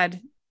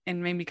sad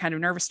and made me kind of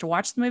nervous to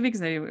watch the movie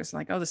because I was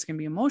like, oh, this is going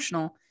to be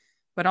emotional,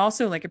 but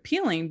also like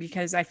appealing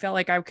because I felt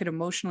like I could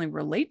emotionally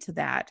relate to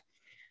that.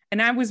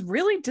 And I was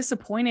really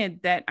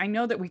disappointed that I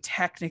know that we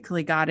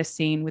technically got a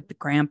scene with the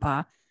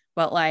grandpa,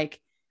 but like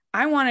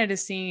I wanted a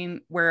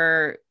scene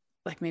where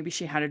like maybe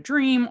she had a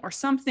dream or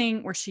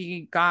something where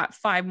she got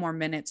 5 more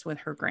minutes with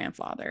her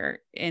grandfather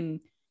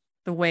in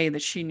the way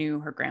that she knew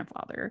her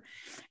grandfather.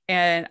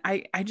 And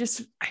I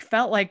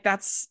felt like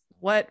that's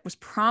what was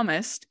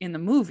promised in the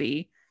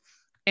movie.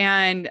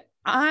 And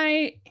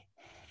I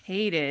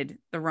hated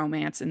the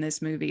romance in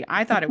this movie.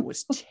 I thought it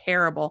was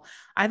terrible.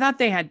 I thought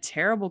they had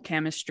terrible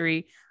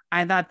chemistry.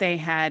 I thought they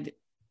had,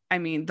 I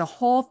mean, the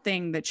whole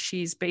thing that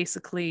she's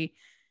basically,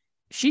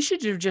 she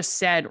should have just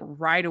said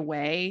right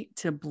away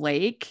to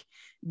Blake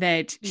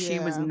that she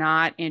was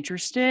not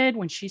interested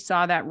when she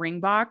saw that ring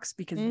box,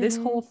 because this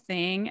whole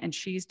thing, and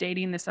she's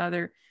dating this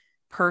other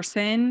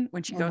person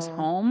when she goes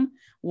home,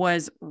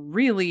 was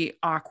really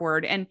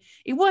awkward and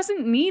it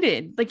wasn't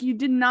needed. Like you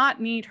did not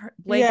need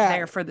Blake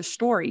there for the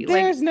story.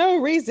 There's no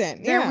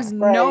reason. There was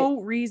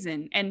no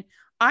reason. And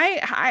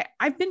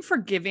I've been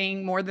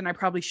forgiving more than I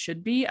probably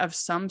should be of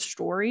some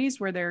stories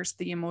where there's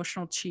the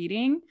emotional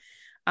cheating.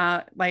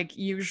 Like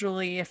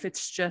usually if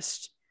it's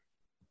just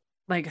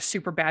like a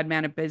super bad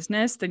man of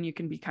business, then you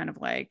can be kind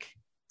of like,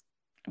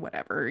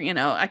 whatever, you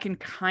know, I can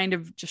kind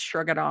of just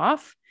shrug it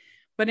off.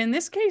 But in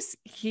this case,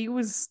 he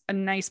was a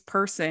nice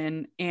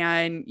person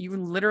and you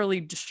literally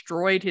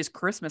destroyed his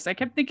Christmas. I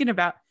kept thinking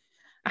about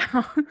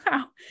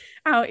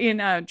how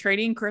in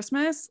Trading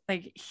Christmas,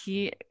 like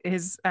which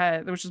is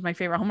my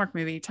favorite Hallmark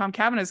movie, Tom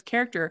Cavanaugh's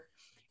character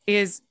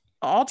is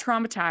all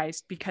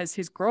traumatized because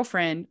his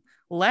girlfriend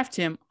left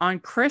him on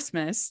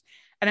Christmas.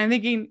 And I'm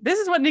thinking, this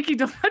is what Nikki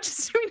DeLucci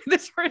is doing to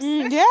this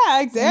person. Yeah,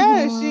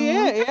 exactly. She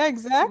is. Yeah,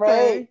 exactly.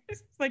 Right.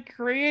 It's like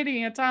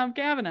creating a Tom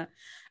Cavanagh.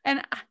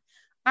 And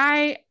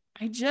I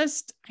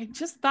just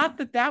thought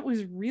that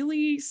was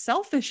really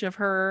selfish of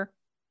her.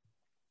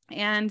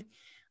 And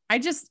I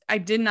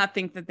did not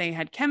think that they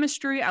had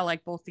chemistry. I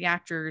like both the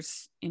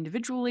actors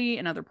individually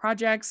in other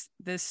projects.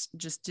 This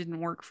just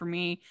didn't work for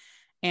me.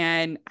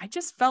 And I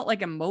just felt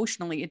like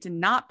emotionally, it did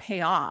not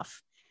pay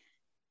off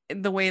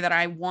the way that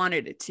I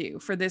wanted it to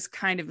for this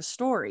kind of a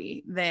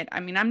story. That, I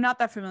mean, I'm not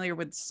that familiar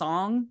with the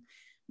song,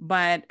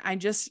 but I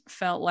just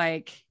felt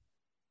like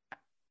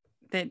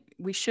that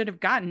we should have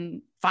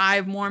gotten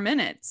 5 more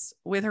minutes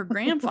with her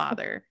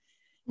grandfather,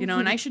 you know,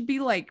 and I should be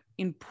like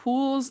in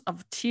pools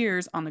of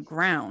tears on the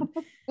ground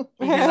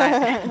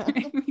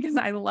because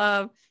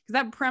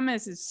that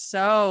premise is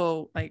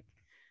so like,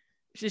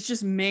 it's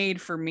just made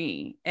for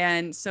me.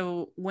 And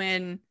so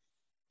when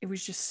it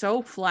was just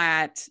so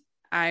flat,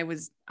 I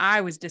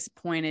was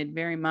disappointed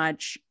very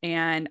much.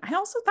 And I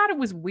also thought it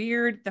was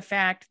weird, the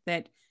fact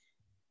that,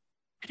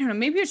 I don't know,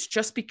 maybe it's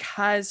just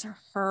because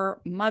her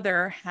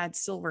mother had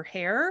silver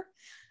hair.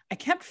 I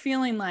kept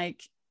feeling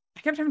like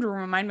I kept having to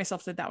remind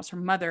myself that was her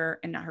mother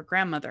and not her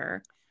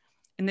grandmother,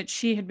 and that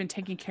she had been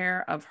taking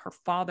care of her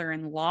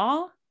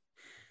father-in-law.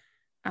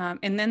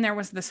 And then there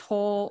was this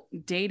whole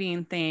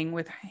dating thing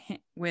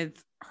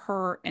with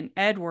her and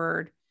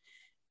Edward.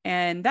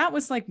 And that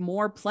was like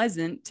more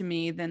pleasant to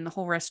me than the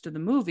whole rest of the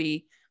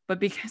movie. But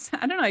because,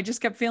 I don't know, I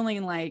just kept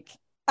feeling like,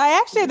 I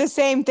actually had the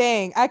same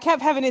thing. I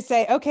kept having to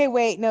say, okay,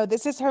 wait, no,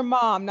 this is her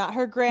mom, not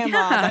her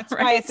grandma. That's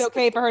why it's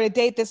okay for her to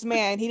date this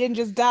man. He didn't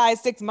just die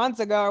 6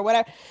 months ago or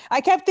whatever. I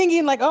kept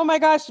thinking like, oh my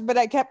gosh, but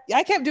I kept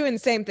doing the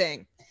same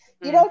thing.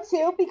 You know,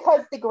 too,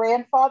 because the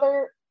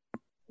grandfather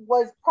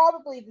was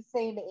probably the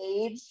same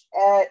age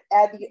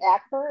as the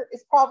actor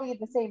is probably in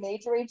the same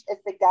age range as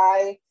the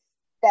guy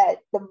that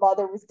the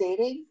mother was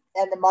dating,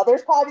 and the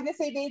mother's probably the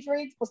same age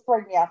range, was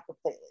throwing me off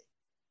completely.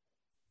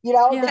 You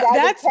know, the guy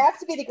that has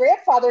to be the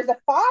grandfather is a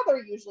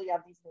father usually on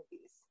these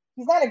movies.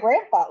 He's not a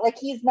grandfather. Like,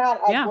 he's not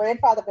a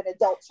grandfather of an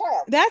adult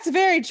child. That's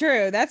very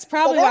true. That's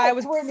probably why I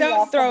was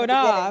so thrown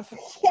off.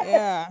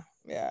 Yeah,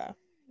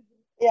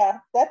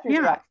 that threw me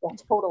off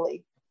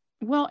totally.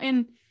 Well,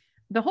 and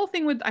the whole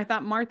thing with, I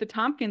thought, Martha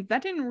Tompkins,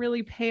 that didn't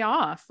really pay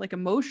off, like,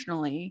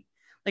 emotionally.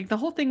 Like, the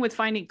whole thing with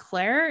finding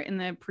Claire in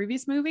the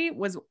previous movie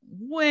was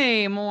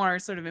way more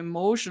sort of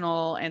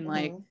emotional and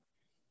like,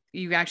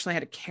 you actually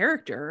had a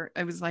character.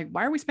 I was like,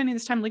 why are we spending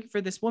this time looking for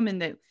this woman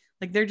that,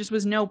 like, there just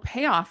was no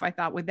payoff, I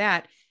thought, with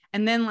that.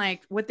 And then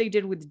like what they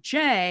did with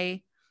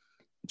Jay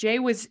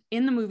was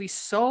in the movie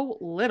so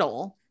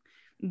little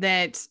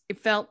that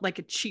it felt like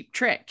a cheap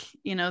trick,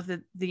 you know,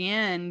 the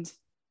end.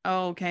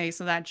 Oh, okay,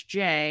 so that's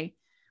Jay.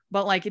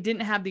 But like, it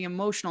didn't have the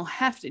emotional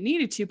heft it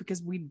needed to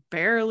because we'd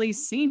barely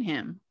seen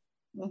him.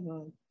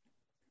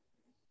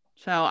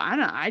 So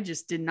I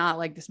just did not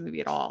like this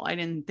movie at all. I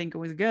didn't think it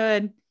was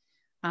good.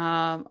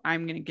 I'm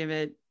going to give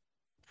it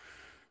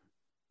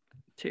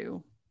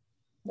 2.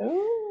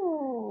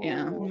 Ooh,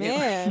 yeah,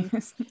 man.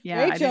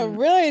 Yeah, Rachel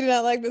really did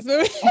not like this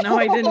movie. No,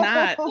 I did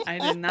not. I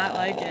did not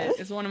like it.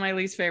 It's one of my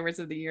least favorites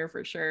of the year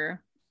for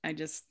sure. I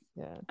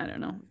don't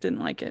know, didn't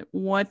like it.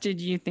 What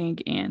did you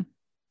think, Anne?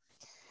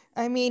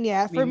 I mean,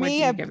 for me,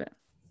 give it?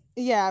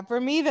 Yeah, for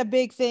me, the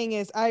big thing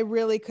is I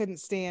really couldn't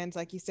stand,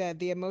 like you said,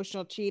 the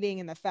emotional cheating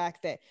and the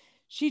fact that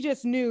she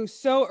just knew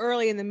so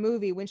early in the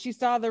movie when she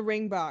saw the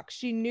ring box,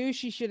 she knew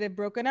she should have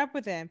broken up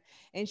with him.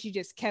 And she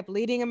just kept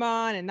leading him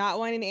on and not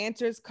wanting to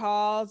answer his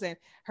calls. And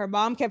her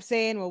mom kept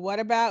saying, well, what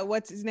about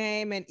what's his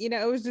name? And,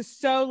 it was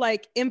just so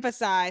like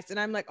emphasized. And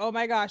I'm like, oh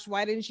my gosh,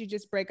 why didn't she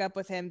just break up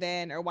with him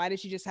then? Or why did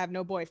she just have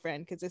no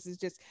boyfriend? Because this is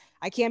just,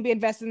 I can't be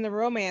invested in the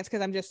romance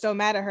because I'm just so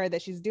mad at her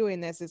that she's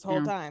doing this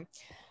whole time.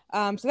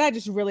 So that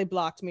just really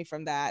blocked me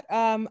from that.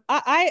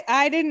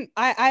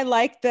 I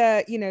liked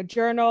the,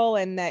 journal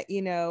and that,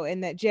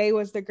 and that Jay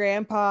was the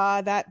grandpa,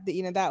 that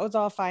was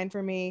all fine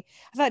for me.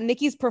 I thought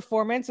Nikki's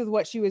performance with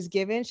what she was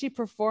given, she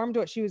performed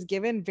what she was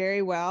given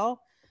very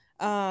well.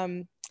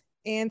 And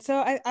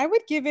so I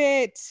would give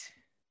it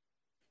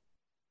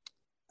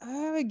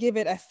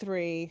a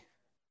 3.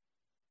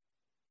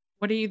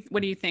 What do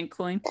you think,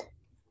 Colleen?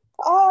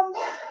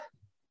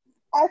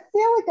 I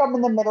feel like I'm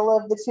in the middle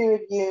of the two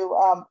of you.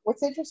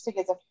 What's interesting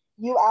is a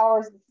few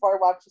hours before I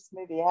watched this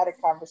movie, I had a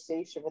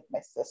conversation with my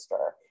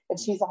sister, and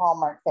she's a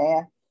Hallmark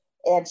fan.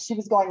 And she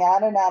was going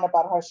on and on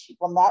about how she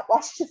will not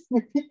watch this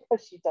movie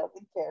because she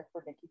doesn't care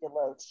for Nikki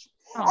DeLoach.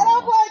 And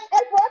I'm like,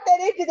 I brought that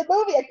into the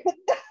movie. I could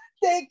not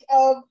think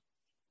of,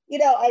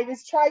 I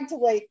was trying to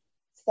like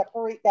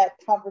separate that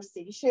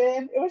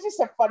conversation. It was just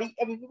a funny,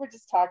 we were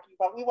just talking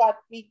about, we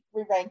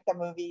rank the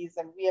movies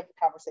and we have a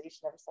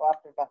conversation every so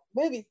often about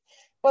the movies,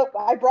 but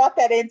I brought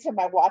that into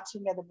my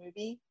watching of the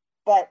movie,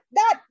 but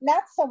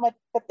not so much,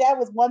 but that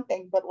was one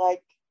thing. But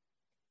like,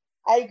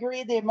 I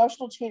agree, the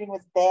emotional cheating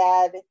was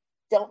bad.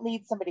 Don't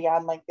lead somebody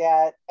on like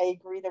that. I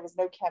agree, there was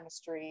no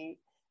chemistry.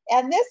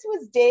 And this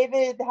was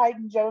David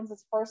Hayden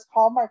Jones's first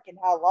Hallmark in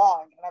how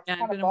long? And I was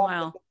kind of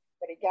bummed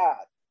that he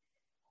got.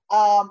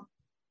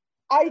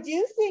 I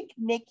do think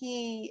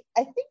Nikki,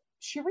 I think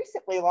she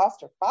recently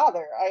lost her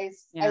father. I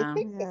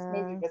think this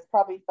movie was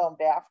probably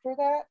filmed after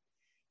that.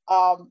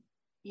 I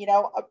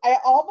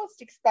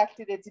almost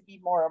expected it to be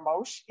more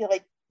emotional,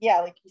 like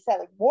you said,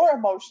 like more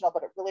emotional,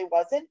 but it really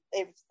wasn't.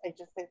 I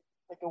just did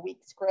like a weak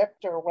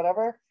script or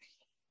whatever.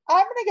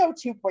 I'm going to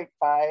go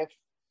 2.5.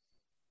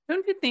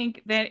 Don't you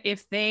think that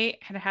if they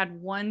had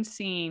one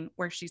scene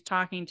where she's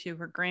talking to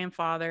her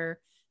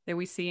grandfather that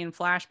we see in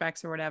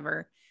flashbacks or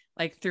whatever,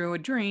 like through a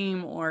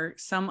dream or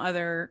some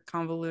other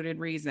convoluted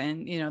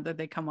reason, that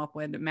they come up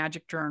with, a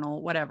magic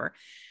journal, whatever,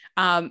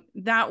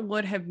 that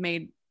would have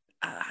made,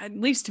 at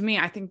least to me,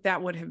 I think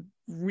that would have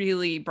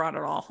really brought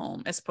it all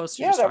home, as opposed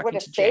to just talking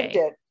to Jay.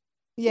 It.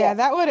 Yeah,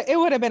 it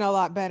would have been a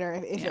lot better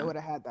if it would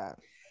have had that.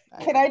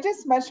 Can I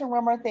just mention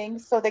one more thing?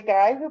 So the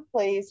guy who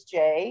plays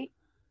Jay,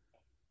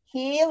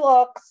 he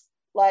looks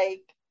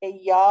like a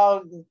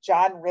young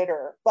John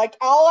Ritter. Like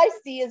all I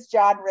see is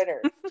John Ritter.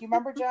 Do you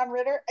remember John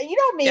Ritter? You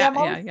know me, I'm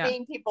always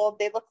seeing people,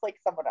 they look like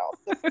someone else.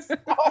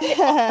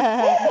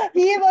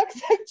 He looks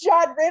like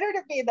John Ritter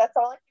to me. That's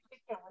all I can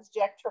think of was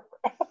Jack Tripper.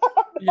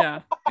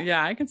 Yeah,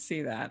 I can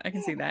see that.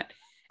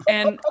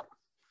 And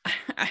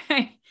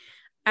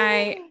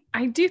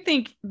I do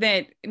think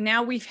that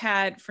now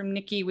from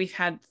Nikki, we've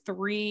had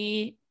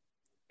 3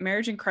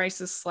 marriage and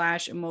crisis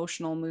 /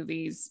 emotional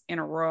movies in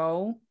a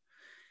row.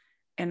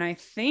 And I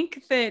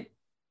think that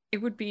it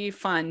would be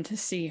fun to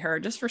see her,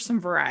 just for some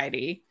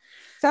variety,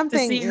 to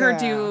see her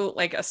do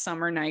like a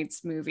Summer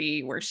Nights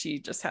movie where she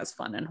just has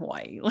fun in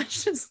Hawaii.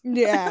 Let's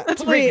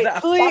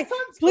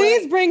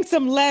please bring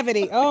some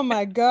levity. Oh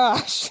my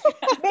gosh.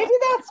 Maybe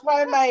that's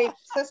why my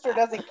sister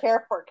doesn't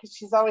care for it, because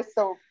she's always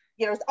so,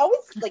 it's always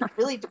like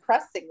really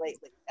depressing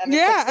lately. And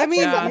I'm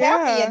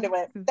happy into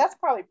it. That's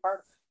probably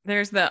part of it.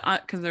 There's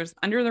because there's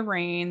Under the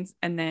Rains,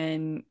 and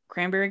then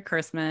Cranberry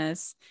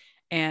Christmas,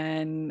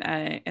 and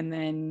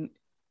then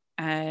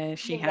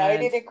she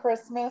United at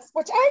Christmas,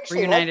 which I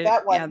actually like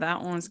that one. Yeah,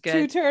 that one's good.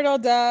 Two Turtle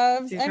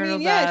Doves.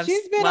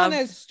 She's been on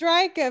a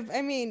strike of,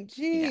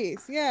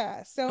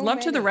 so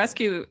Love to the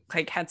Rescue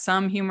had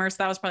some humor, so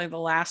that was probably the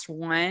last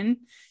one,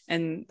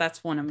 and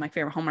that's one of my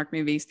favorite Hallmark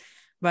movies.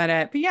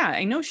 But yeah,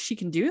 I know she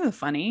can do the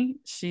funny.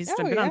 She's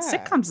been on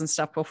sitcoms and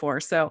stuff before,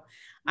 so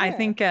I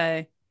think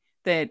that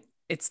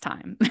it's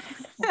time.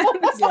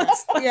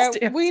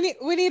 We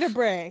need a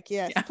break.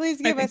 Yes, please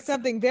give us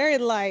something very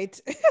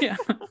light. Yeah,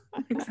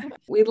 exactly.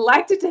 We'd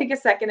like to take a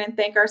second and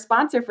thank our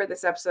sponsor for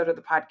this episode of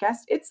the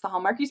podcast. It's the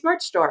Hallmarkies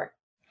merch store.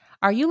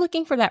 Are you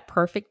looking for that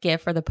perfect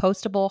gift for the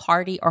postable,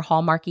 hearty, or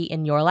Hallmarky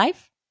in your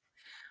life?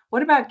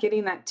 What about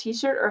getting that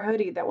t-shirt or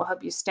hoodie that will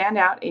help you stand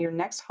out at your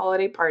next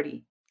holiday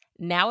party?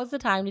 Now is the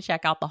time to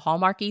check out the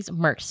Hallmarkies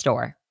merch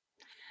store.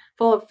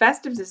 Full of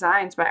festive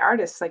designs by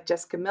artists like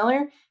Jessica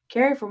Miller,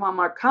 Carrie from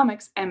Hallmark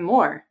Comics, and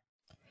more.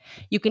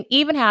 You can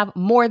even have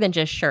more than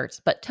just shirts,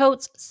 but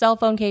totes, cell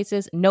phone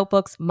cases,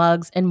 notebooks,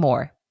 mugs, and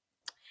more.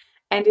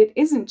 And it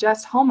isn't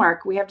just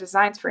Hallmark. We have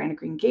designs for Anna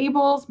Green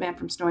Gables, Man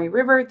from Snowy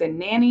River, The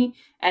Nanny,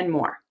 and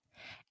more.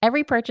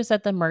 Every purchase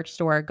at the merch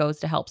store goes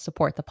to help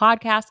support the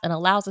podcast and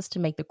allows us to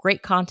make the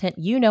great content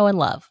you know and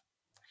love.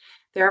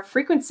 There are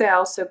frequent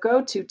sales, so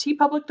go to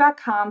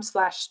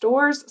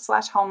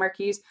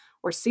tpublic.com/stores/Hallmarkies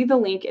or see the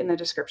link in the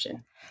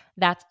description.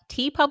 That's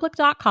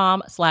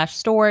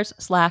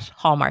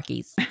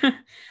tpublic.com/stores/Hallmarkies.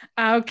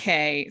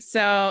 Okay,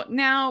 so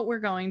now we're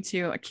going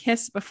to A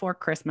Kiss Before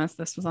Christmas.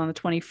 This was on the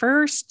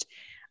 21st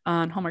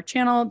on Hallmark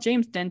Channel.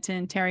 James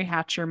Denton, Terry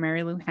Hatcher,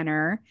 Mary Lou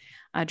Henner,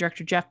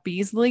 director Jeff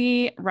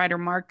Beasley, writer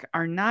Mark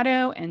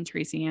Arnado, and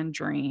Tracy Ann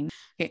Drain.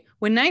 Okay,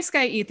 when nice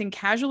guy Ethan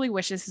casually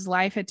wishes his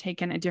life had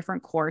taken a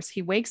different course,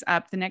 he wakes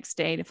up the next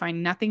day to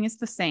find nothing is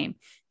the same.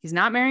 He's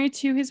not married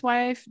to his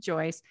wife,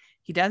 Joyce.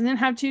 He doesn't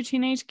have 2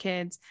 teenage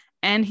kids,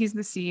 and he's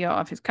the CEO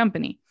of his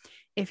company.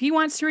 If he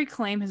wants to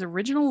reclaim his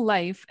original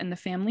life and the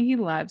family he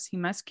loves, he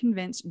must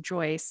convince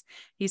Joyce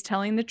he's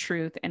telling the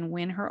truth and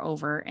win her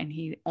over, and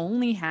he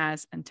only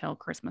has until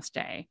Christmas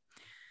Day.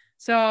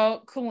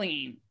 So,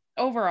 Colleen,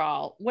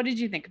 overall, what did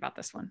you think about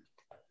this one?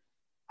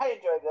 I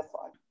enjoyed this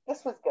one.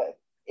 This was good.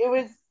 It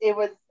was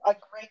a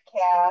great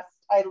cast.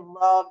 I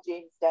love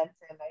James Denton.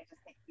 I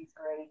just think he's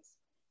great.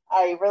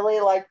 I really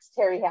liked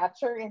Terry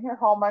Hatcher in her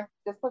Hallmark.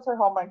 This was her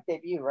Hallmark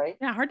debut, right?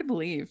 Yeah, hard to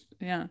believe.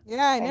 Yeah.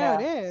 Yeah, I know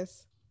it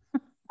is.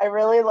 I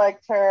really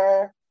liked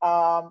her.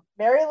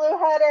 Mary Lou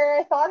Henner,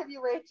 I thought of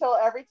you, Rachel.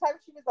 Every time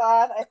she was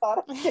on, I thought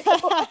of you.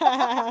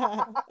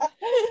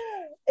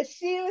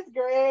 She was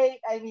great.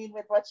 I mean,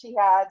 with what she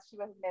had, she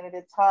wasn't in it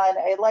a ton.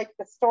 I liked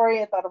the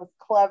story. I thought it was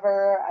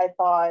clever. I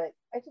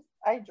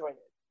enjoyed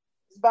it.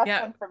 It was the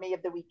best one for me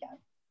of the weekend.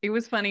 It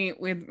was funny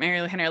with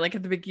Mary Lou Henner. Like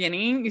at the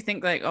beginning, you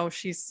think like, oh,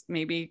 she's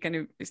maybe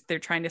they're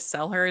trying to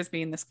sell her as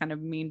being this kind of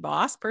mean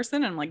boss person.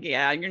 And I'm like,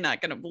 yeah, you're not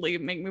going to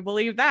make me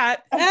believe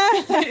that.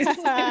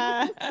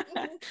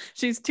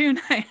 She's too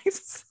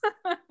nice.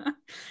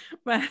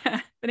 but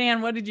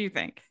Anne, what did you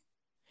think?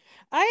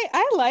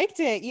 I liked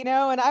it,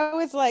 and I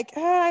was like,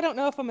 I don't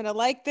know if I'm going to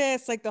like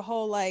this. Like the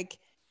whole, it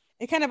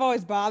kind of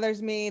always bothers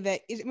me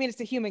that,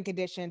 it's a human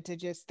condition to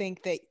just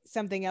think that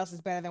something else is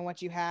better than what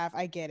you have.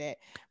 I get it.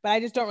 But I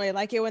just don't really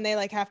like it when they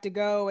have to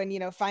go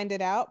and, find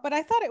it out. But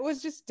I thought it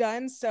was just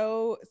done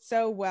so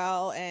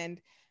well. And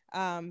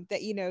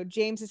that,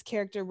 James's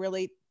character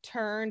really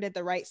turned at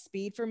the right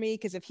speed for me.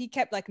 Because if he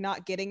kept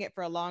not getting it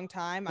for a long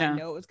time, I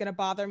know it was going to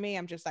bother me.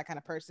 I'm just that kind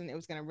of person. It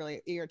was going to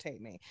really irritate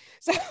me.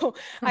 So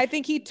I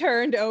think he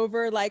turned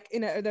over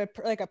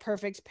a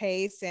perfect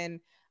pace.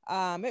 And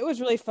it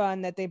was really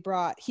fun that he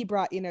brought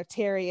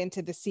Terry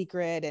into the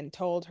secret and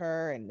told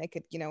her, and they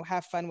could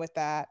have fun with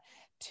that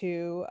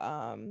too.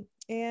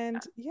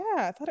 And yeah,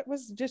 I thought it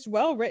was just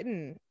well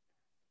written.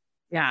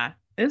 Yeah,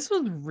 this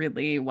was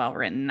really well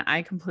written.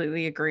 I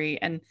completely agree.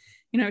 And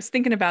I was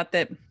thinking about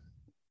that,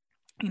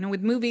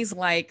 with movies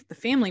like The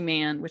Family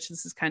Man, which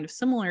this is kind of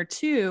similar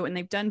to, and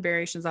they've done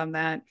variations on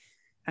that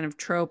kind of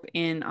trope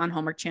on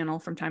Hallmark Channel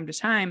from time to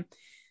time.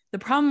 The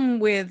problem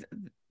with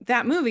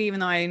that movie, even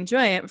though I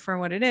enjoy it for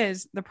what it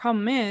is, the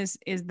problem is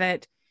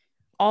that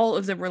all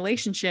of the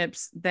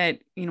relationships that,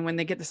 when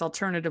they get this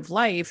alternative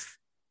life,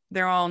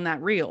 they're all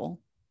not real.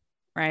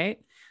 Right.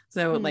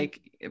 So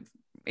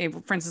if,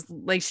 for instance,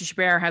 Lacey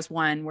Chabert has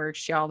one where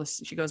she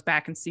goes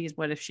back and sees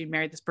what if she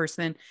married this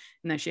person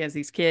and then she has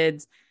these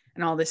kids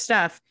and all this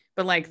stuff,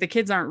 but the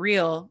kids aren't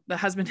real. The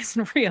husband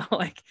isn't real.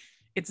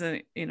 It's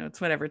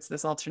it's whatever. It's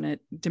this alternate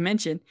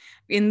dimension.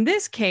 In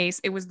this case,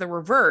 it was the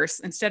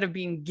reverse. Instead of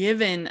being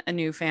given a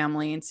new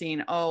family and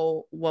seeing,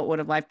 oh, what would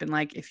have life been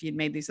like if he'd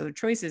made these other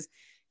choices?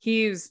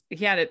 He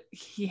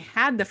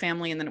had the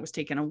family and then it was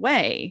taken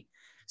away.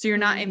 So you're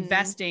not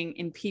investing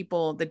in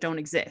people that don't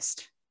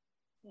exist.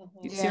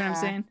 You see what I'm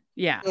saying?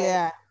 Yeah.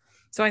 Yeah.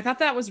 So I thought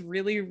that was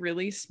really,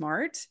 really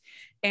smart.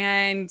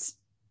 And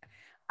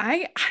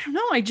I don't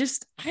know. I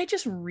just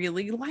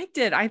really liked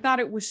it. I thought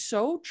it was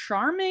so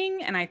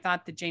charming. And I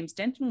thought that James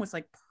Denton was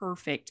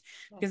perfect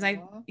because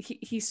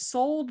he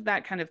sold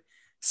that kind of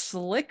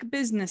slick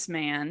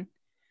businessman.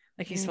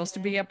 He's supposed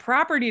to be a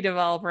property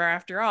developer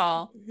after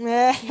all.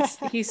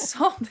 he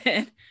sold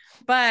it,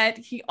 but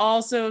he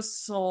also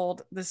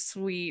sold the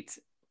sweet,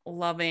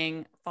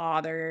 loving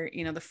father,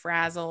 the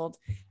frazzled.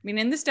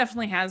 And this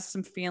definitely has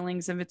some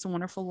feelings of It's a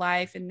Wonderful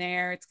Life in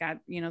there. It's got,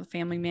 the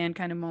Family Man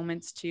kind of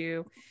moments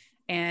too.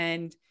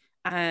 And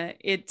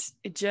it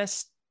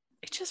just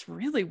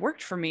really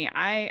worked for me.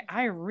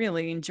 I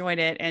really enjoyed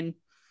it. And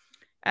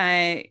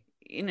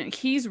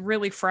he's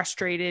really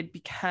frustrated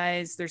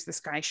because there's this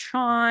guy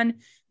Sean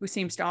who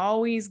seems to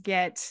always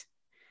get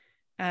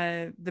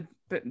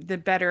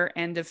the better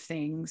end of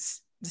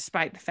things,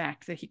 despite the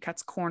fact that he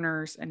cuts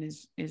corners and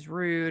is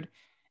rude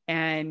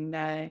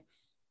and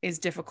is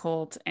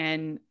difficult.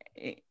 And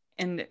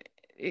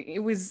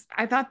it was,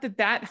 I thought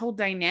that whole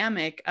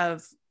dynamic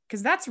of,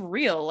 because that's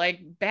real,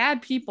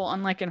 bad people,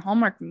 unlike in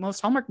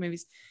most Hallmark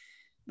movies,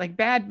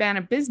 bad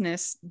of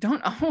business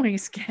don't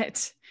always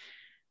get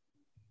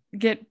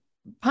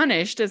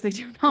punished as they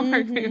do in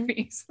Hallmark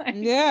movies.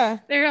 They're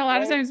a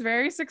lot of times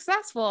very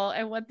successful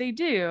at what they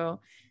do.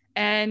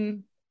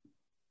 And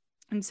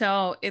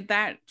so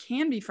that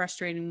can be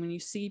frustrating when you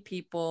see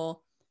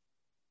people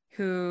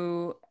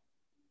who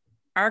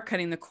are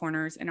cutting the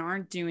corners and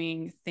aren't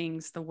doing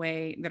things the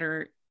way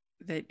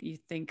that you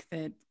think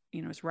that,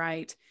 is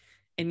right.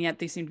 and yet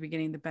they seem to be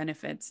getting the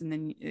benefits, and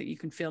then you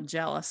can feel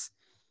jealous.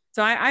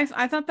 So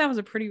I thought that was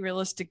a pretty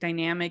realistic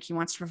dynamic. He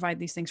wants to provide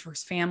these things for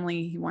his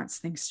family. He wants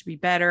things to be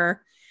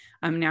better.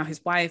 Now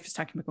his wife is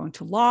talking about going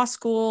to law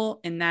school,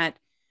 and that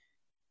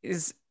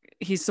is,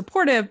 he's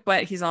supportive,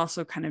 but he's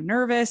also kind of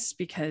nervous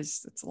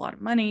because it's a lot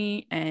of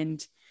money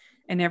and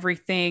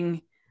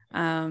everything.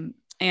 So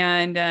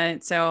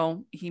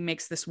he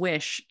makes this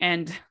wish,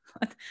 and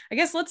I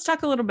guess let's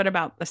talk a little bit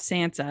about the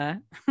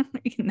Santa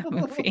in the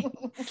movie.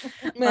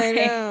 I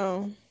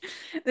know.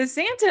 The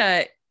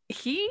Santa,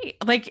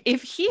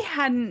 if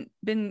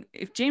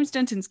James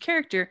Denton's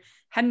character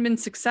hadn't been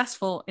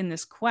successful in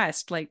this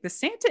quest, like, the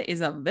Santa is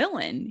a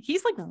villain.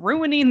 He's like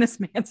ruining this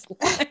man's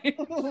life.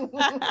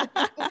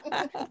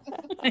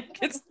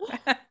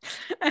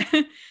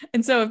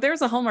 And so if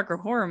there's a Hallmark or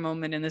horror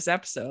moment in this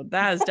episode,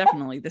 that is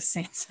definitely the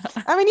Santa.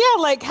 I mean,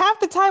 yeah, like half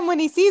the time when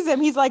he sees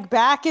him, he's like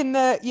back in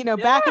the,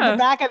 back in the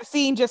back of the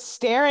scene, just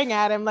staring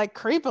at him like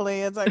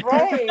creepily. It's like,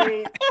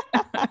 right.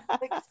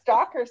 Like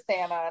stalker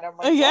Santa. And I'm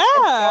like,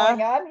 what's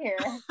going on here?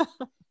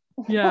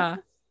 Yeah.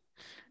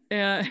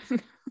 Yeah.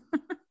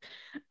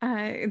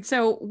 And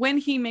so when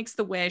he makes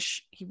the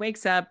wish, he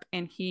wakes up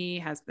and he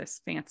has this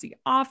fancy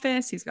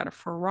office. He's got a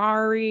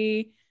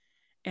Ferrari,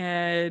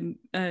 and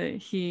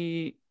but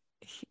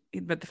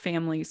the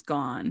family's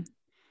gone.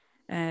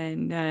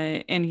 And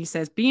he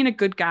says, being a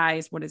good guy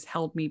is what has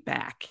held me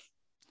back.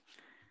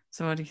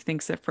 So what he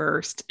thinks at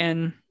first.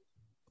 And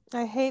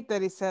I hate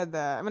that he said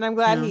that. I mean, I'm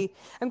glad he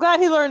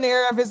learned the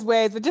error of his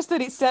ways, but just that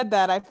he said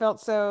that,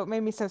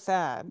 made me so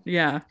sad.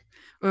 Yeah.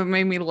 What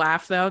made me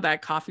laugh, though,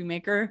 that coffee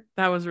maker,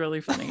 that was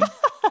really funny.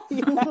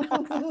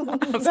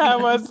 That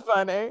was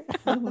funny.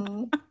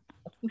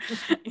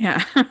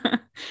 Yeah.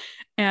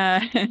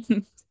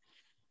 And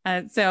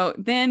so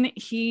then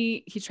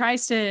he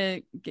tries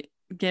to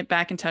get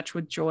back in touch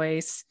with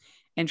Joyce,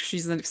 and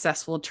she's a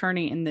successful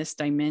attorney in this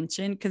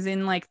dimension, because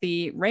in like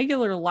the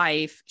regular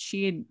life,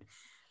 I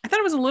thought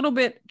it was a little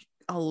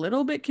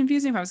bit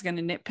confusing. If I was going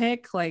to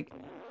nitpick, like,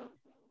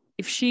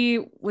 if she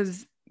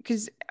was,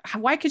 because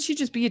why could she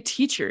just be a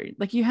teacher?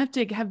 Like, you have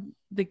to have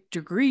the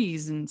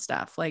degrees and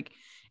stuff. Like,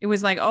 it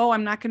was like, oh,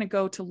 I'm not going to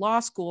go to law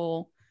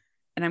school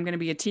and I'm going to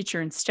be a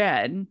teacher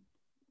instead.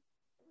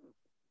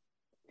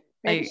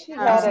 Maybe she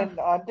had an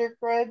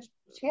undergrad.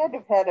 She had to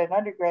have had an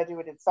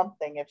undergraduate in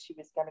something if she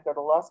was going to go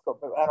to law school,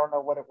 but I don't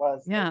know what it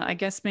was. Yeah, I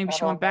guess maybe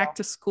she went back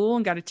to school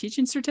and got a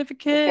teaching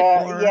certificate.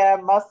 Yeah,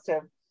 must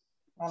have.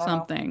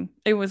 Something.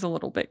 It was a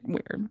little bit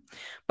weird,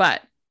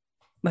 but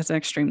that's an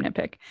extreme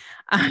nitpick.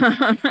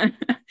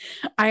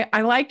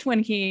 I liked when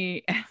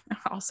he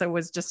also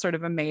was just sort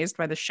of amazed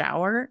by the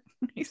shower.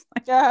 He's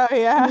like, oh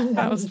yeah,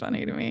 that was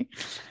funny to me.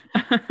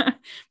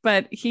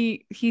 But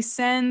he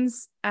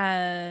sends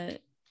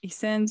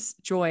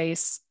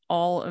Joyce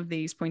all of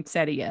these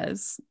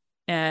poinsettias,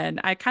 and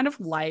I kind of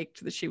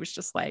liked that she was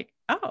just like,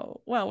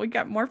 oh, well, we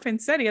got more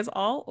poinsettias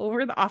all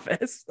over the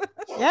office.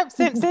 Yep,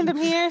 send them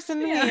here,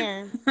 send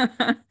them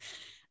here.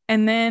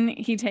 And then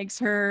he takes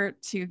her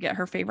to get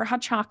her favorite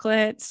hot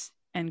chocolate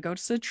and go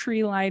to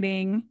tree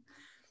lighting.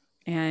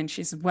 And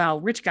she said,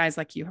 well, rich guys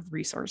like you have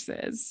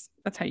resources.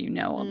 That's how you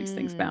know all these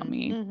things about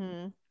me.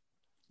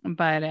 Mm-hmm.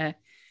 But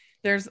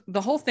there's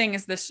the whole thing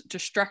is this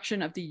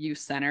destruction of the youth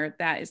center.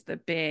 That is the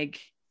big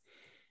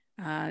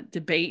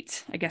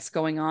debate, I guess,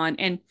 going on.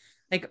 And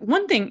like,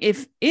 one thing,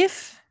 if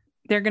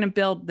they're going to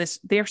build this,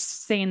 they're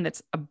saying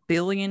that's $1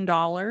 billion,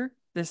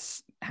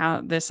 this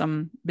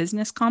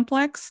business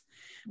complex.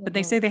 But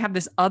they say they have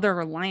this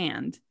other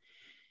land.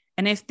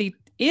 And if the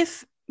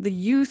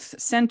youth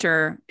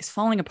center is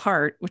falling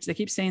apart, which they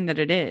keep saying that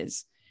it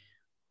is,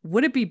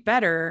 would it be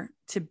better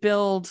to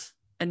build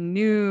a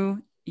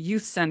new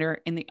youth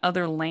center in the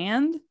other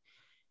land?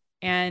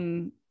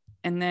 And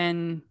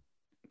then,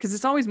 because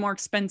it's always more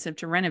expensive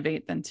to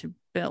renovate than to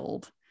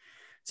build.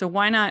 So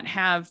why not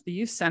have the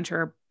youth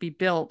center be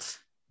built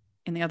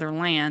in the other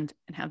land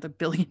and have the $1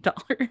 billion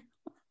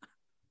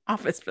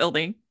office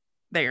building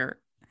there?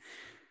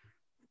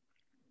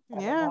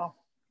 Yeah,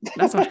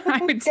 that's what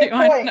I would do.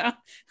 I don't know.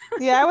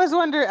 Yeah, I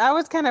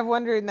was kind of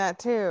wondering that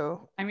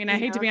too. I mean, I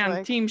hate to be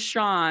on Team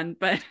Sean,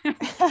 but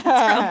it's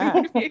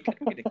probably would be a good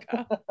way to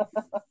go.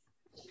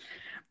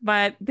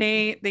 But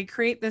they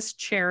create this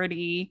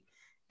charity,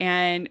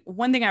 and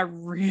one thing I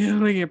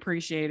really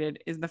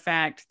appreciated is the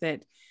fact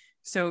that,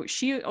 so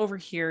she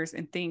overhears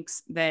and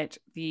thinks that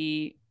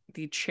the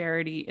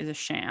charity is a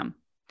sham.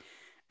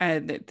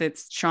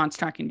 That Sean's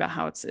talking about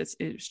how it's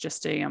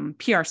just a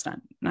PR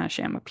stunt, not a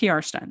sham, a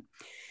PR stunt.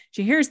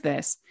 She hears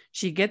this,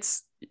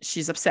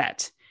 she's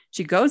upset.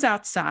 She goes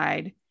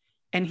outside,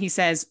 and he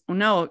says, oh,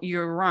 no,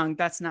 you're wrong.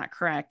 That's not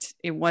correct.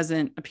 It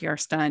wasn't a PR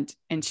stunt.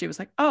 And she was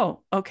like, oh,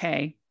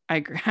 okay, I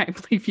agree. I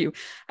believe you.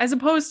 As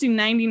opposed to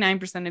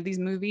 99% of these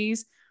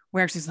movies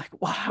where she's like,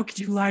 well, how could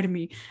you lie to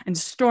me? And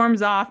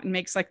storms off and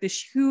makes like this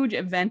huge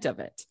event of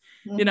it.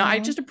 Mm-hmm. You know, I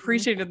just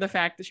appreciated the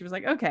fact that she was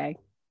like, okay,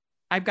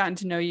 I've gotten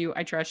to know you.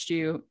 I trust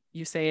you.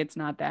 You say it's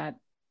not that.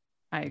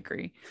 I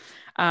agree.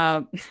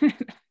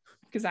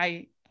 Because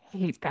I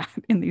hate that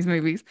in these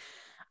movies.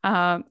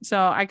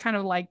 So I kind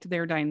of liked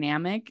their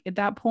dynamic at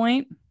that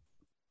point.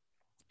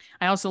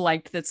 I also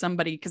liked that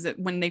somebody, because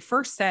when they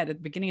first said at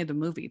the beginning of the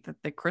movie that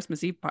the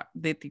Christmas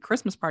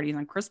party is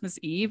on Christmas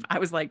Eve, I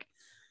was like,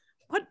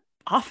 what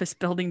office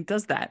building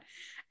does that?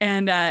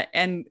 And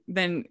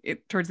then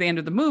towards the end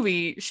of the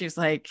movie, she's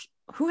like,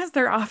 who has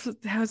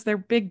their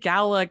big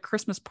gala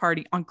Christmas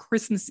party on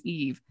Christmas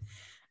Eve?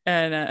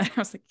 And I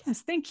was like,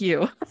 yes, thank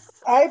you.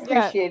 I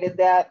appreciated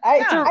that.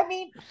 I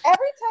mean,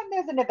 every time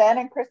there's an event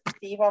on Christmas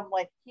Eve, I'm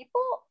like,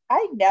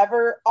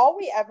 all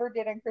we ever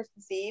did on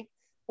Christmas Eve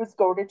was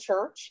go to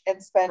church and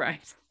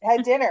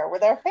had dinner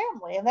with our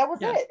family. And that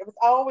was it. It was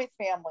always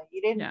family.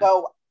 You didn't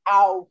go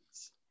out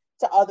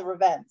to other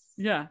events.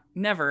 Yeah,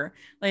 never.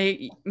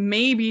 Like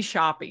maybe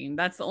shopping.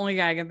 That's the only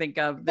guy I can think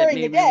of that during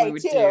maybe the day we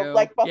would too. do.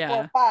 Like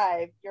before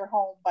 5, you're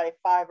home by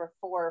 5 or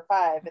 4 or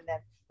 5, and then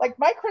like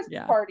my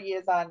Christmas party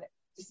is on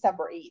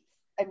December 8th.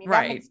 I mean,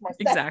 that makes more sense.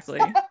 Exactly.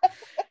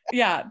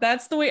 Yeah,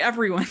 that's the way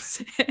everyone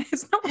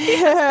says. Nobody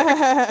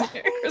has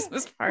their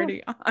Christmas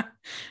party on.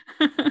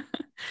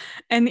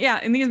 And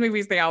in these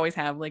movies, they always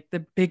have like the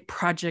big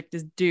project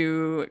is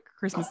due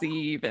Christmas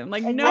Eve, and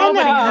like nobody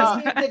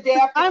has that. The day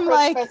after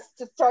Christmas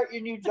to start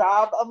your new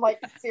job. I'm like,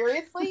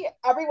 seriously?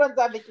 Everyone's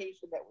on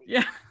vacation that week.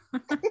 Yeah.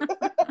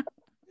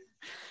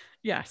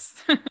 Yes.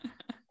 What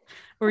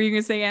were you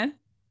gonna say, Anne?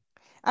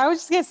 I was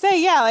just gonna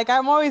say, like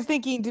I'm always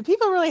thinking, do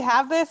people really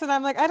have this? And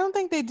I'm like, I don't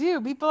think they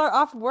do. People are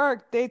off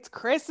work. It's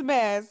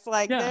Christmas.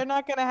 Like they're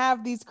not gonna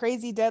have these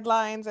crazy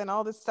deadlines and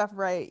all this stuff,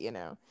 right?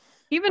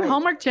 Even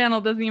Hallmark Channel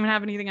doesn't even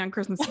have anything on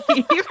Christmas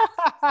Eve.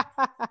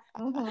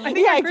 I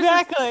think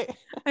exactly.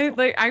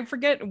 I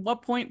forget at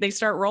what point they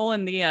start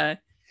rolling the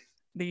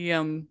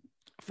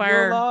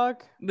fire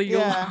log. The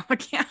Yule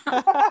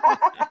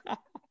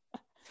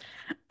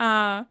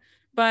log.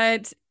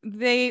 But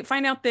they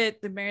find out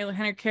that the Mary Lou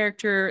Henner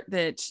character,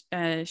 that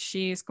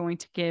she's going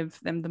to give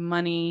them the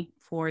money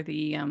for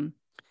the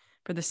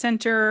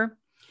center,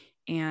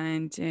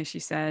 and she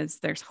says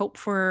there's hope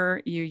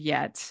for you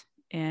yet.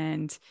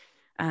 And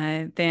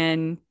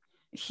then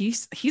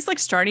he's like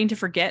starting to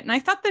forget, and I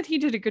thought that he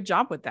did a good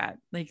job with that,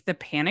 like the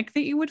panic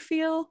that you would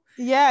feel.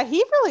 Yeah,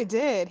 he really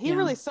did. He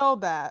really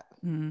sold that.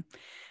 Mm-hmm.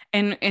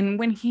 And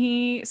when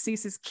he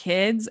sees his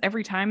kids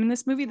every time in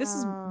this movie, this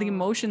is the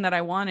emotion that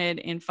I wanted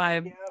in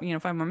 5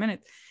 more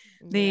minutes.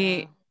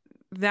 That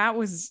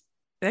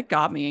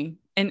got me.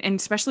 And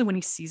especially when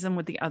he sees them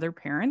with the other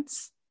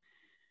parents,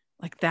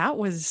 like that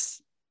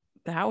was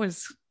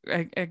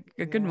a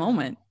good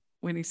moment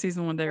when he sees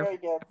them when they're,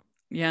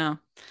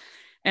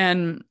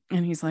 and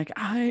he's like,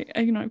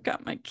 I've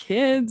got my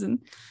kids. And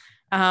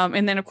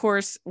then of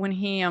course when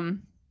he, and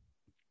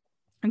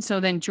so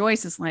then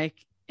Joyce is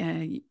like,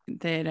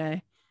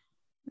 that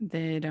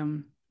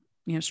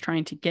is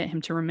trying to get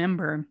him to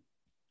remember.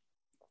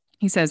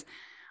 He says,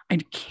 I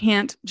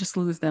can't just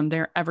lose them.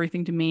 They're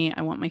everything to me.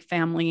 I want my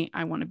family.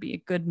 I want to be a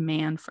good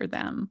man for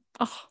them.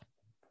 Oh,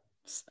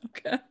 so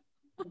good.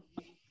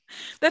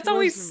 That's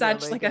always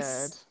such really like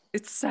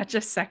it's such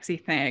a sexy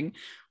thing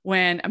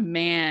when a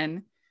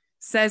man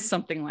says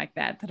something like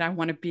that I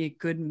want to be a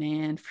good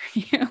man for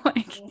you.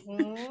 Like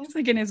it's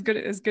like as good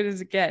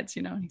as it gets,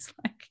 He's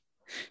like,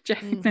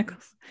 Jack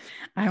Nichols,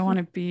 I want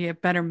to be a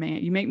better man.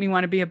 You make me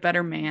want to be a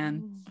better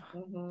man.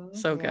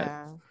 So good.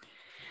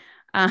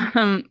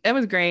 It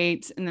was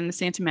great. And then the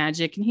Santa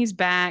Magic, and he's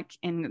back,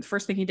 and the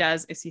first thing he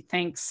does is he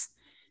thanks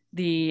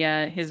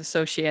his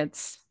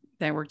associates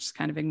that were just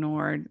kind of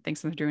ignored,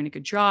 thanks them for doing a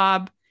good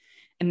job.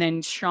 And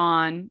then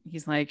Sean,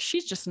 he's like,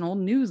 she's just an old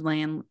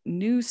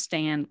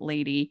newsstand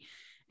lady.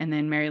 And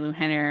then Mary Lou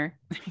Henner,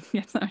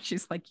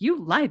 she's like,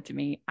 you lied to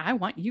me. I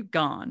want you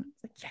gone.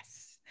 It's like,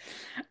 yes.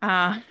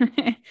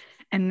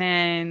 And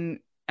then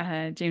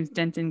James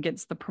Denton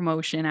gets the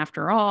promotion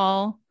after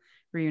all,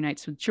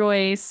 reunites with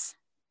Joyce,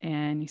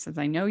 and he says,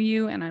 I know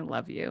you and I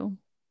love you.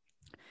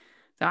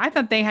 So I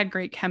thought they had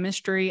great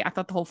chemistry. I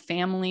thought the whole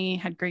family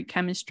had great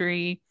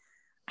chemistry.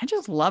 I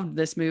just loved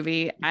this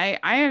movie. I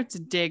have to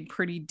dig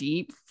pretty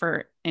deep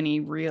for any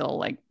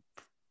real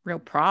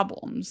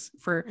problems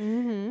for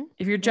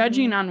if you're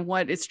judging on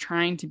what it's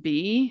trying to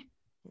be.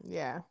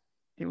 Yeah,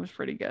 it was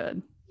pretty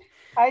good.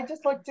 I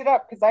just looked it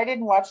up because I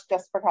didn't watch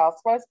Desperate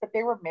Housewives, but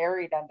they were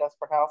married on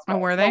Desperate Housewives. Oh,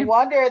 were they? No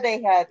wonder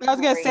they had. I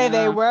was gonna say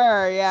they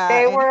were. Yeah,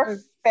 they were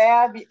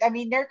fabulous. I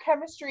mean, their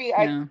chemistry.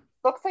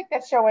 Looks like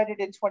that show ended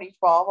in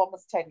 2012,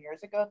 almost 10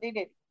 years ago. They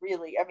did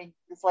really. I mean,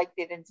 it's like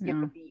they didn't skip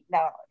a beat.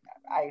 No,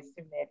 I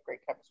assume they had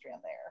great chemistry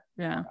on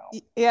there.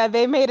 Yeah.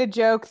 They made a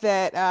joke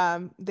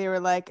that they were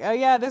like, "Oh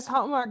yeah, this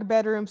Hallmark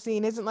bedroom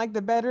scene isn't like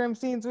the bedroom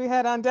scenes we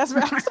had on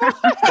Desperate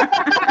Housewives."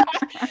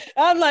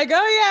 I'm like,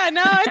 "Oh yeah,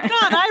 no, it's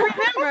not. I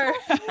remember."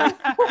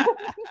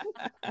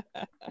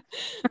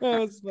 That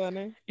was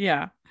funny.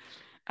 Yeah.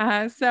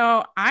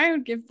 So I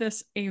would give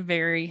this a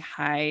very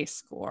high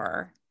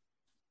score.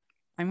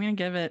 I'm gonna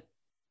give it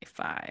a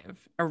 5.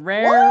 A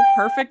rare,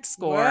 perfect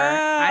score.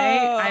 Wow.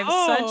 I have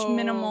such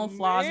minimal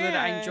flaws that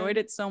I enjoyed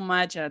it so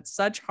much. It had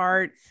such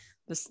heart.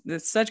 This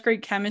such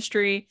great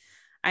chemistry.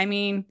 I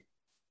mean,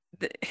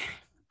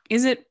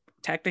 is it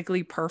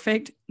technically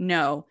perfect?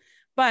 No.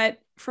 But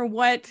for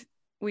what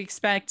we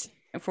expect,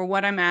 for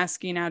what I'm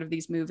asking out of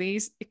these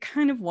movies, it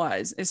kind of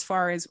was, as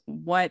far as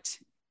what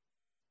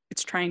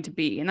it's trying to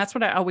be. And that's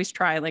what I always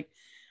try. Like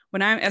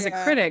when I'm, as a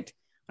critic,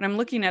 when I'm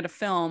looking at a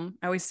film,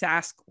 I always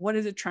ask, what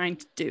is it trying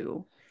to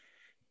do?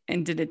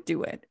 And did it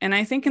do it? And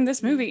I think in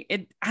this movie,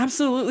 it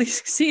absolutely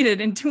succeeded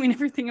in doing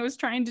everything it was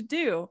trying to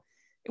do.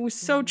 It was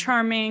so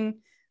charming,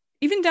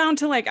 even down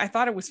to like, I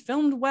thought it was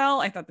filmed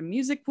well. I thought the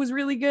music was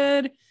really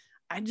good.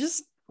 I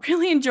just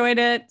really enjoyed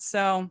it.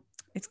 So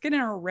it's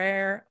getting a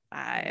rare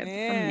 5 for me.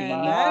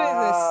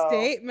 That is a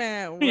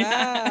statement.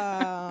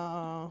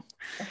 Wow.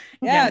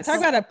 Yeah, talk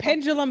about a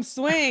pendulum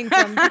swing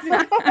from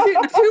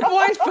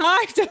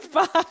 2.5 to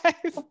 5.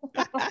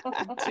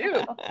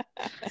 2.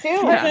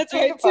 That's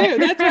right, 2.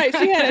 That's right.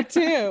 She had a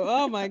 2.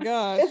 Oh my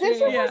gosh. Is this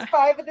your first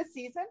 5 of the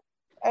season?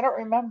 I don't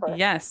remember.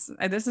 Yes,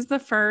 this is the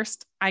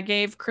first. I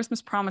gave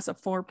Christmas Promise a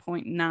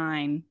 4.9.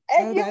 And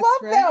you love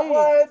that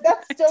one.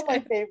 That's still my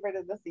favorite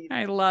of the season.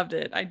 I loved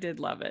it. I did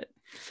love it.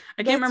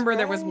 I can't remember.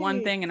 There was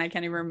one thing, and I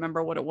can't even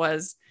remember what it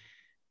was,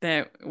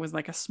 that was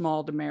like a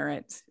small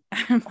demerit.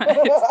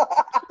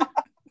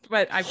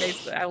 But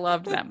I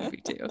loved that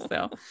movie too.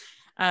 So,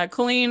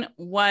 Colleen,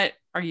 what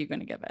are you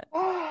going to give it?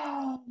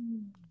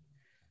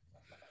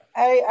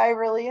 I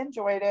really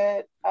enjoyed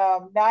it.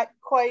 Not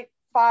quite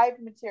 5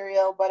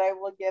 material, but I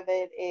will give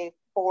it a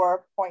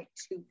 4.25.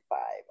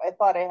 I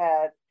thought it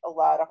had a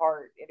lot of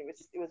heart, and it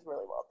was really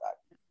well done.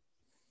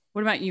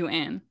 What about you,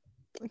 Anne?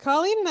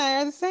 Colleen and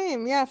I are the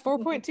same. Yeah,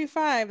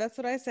 4.25. That's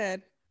what I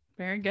said.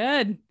 Very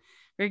good.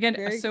 Very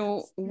good.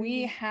 So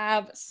we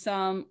have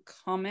some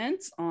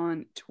comments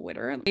on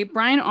Twitter.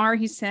 Brian R.,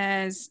 he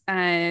says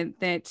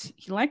that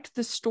he liked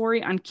the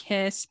story on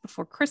Kiss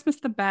Before Christmas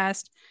the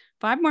best.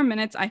 5 more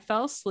minutes, I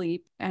fell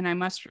asleep, and I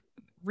must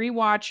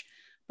rewatch,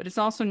 but it's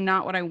also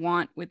not what I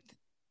want with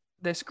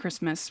this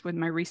Christmas with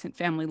my recent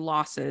family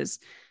losses.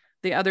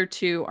 The other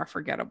 2 are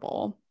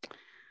forgettable.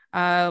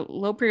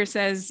 Lopier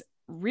says,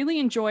 really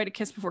enjoyed A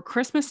Kiss Before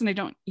Christmas, and I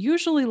don't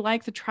usually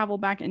like the travel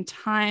back in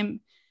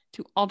time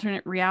to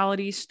alternate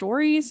reality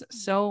stories.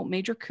 So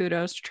major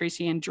kudos to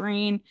Tracy and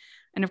Doreen.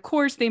 And of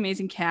course, the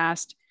amazing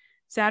cast.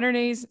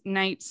 Saturday's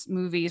night's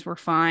movies were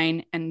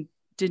fine and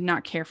did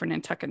not care for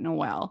Nantucket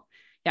Noel.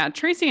 Yeah,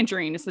 Tracy and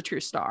Doreen is the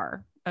true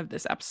star of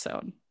this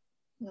episode.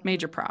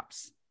 Major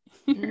props.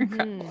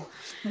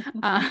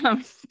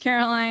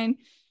 Caroline,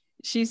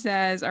 she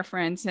says, our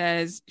friend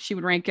says she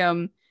would rank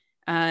them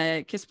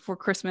Kiss Before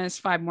Christmas,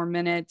 5 More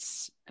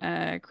Minutes,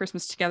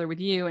 Christmas Together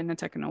with You, and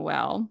Nantucket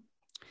Noel.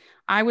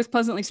 I was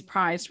pleasantly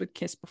surprised with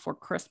Kiss Before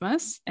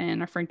Christmas.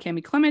 And our friend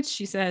Cami Clements,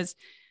 she says,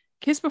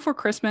 Kiss Before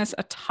Christmas,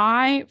 a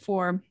tie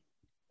for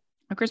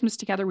A Christmas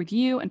Together with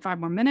You and 5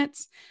 More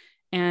Minutes,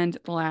 and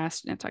the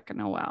last, Nantucket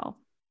Noel.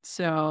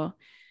 So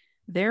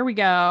there we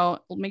go.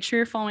 Make sure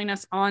you're following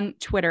us on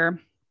Twitter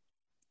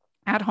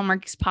at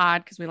Hallmarkies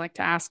Pod, because we like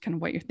to ask kind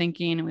of what you're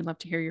thinking, and we'd love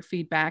to hear your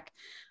feedback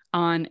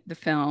on the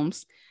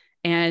films.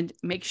 And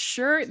make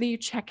sure that you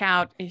check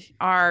out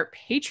our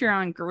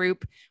Patreon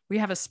group. We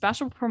have a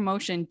special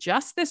promotion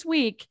just this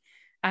week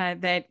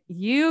that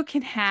you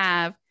can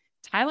have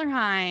Tyler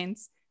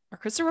Hines or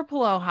Christopher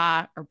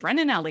Paloha or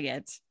Brendan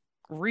Elliott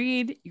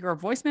read your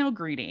voicemail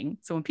greeting.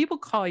 So when people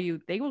call you,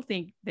 they will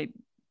think that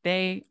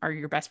they are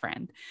your best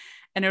friend.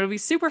 And it'll be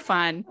super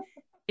fun.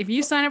 If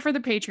you sign up for the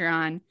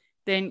Patreon,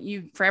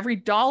 then for every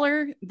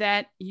 $1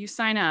 that you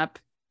sign up,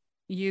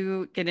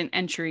 you get an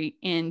entry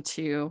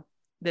into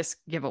this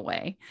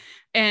giveaway,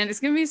 and it's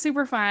going to be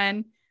super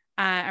fun.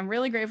 I'm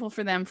really grateful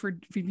for them for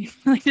being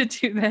willing to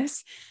do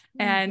this.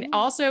 And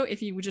also,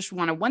 if you just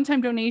want a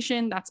one-time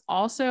donation, that's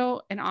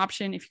also an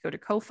option. If you go to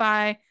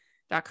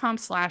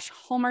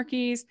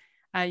ko-fi.com/Hallmarkies,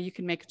 you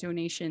can make a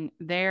donation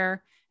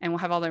there, and we'll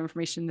have all that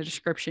information in the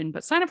description.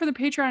 But sign up for the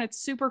Patreon. It's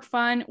super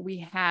fun. We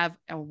have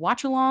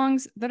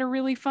watch-alongs that are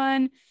really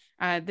fun.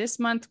 This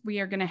month,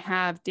 we are going to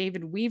have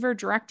David Weaver,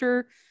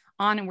 director,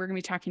 on, and we're going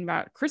to be talking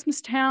about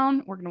Christmas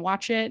Town. We're going to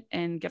watch it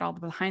and get all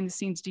the behind the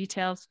scenes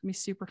details. It's going to be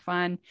super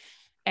fun.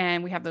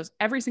 And we have those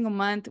every single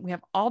month. We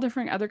have all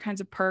different other kinds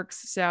of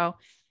perks. So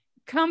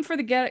come for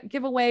the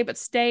giveaway, but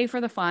stay for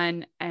the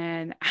fun.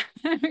 And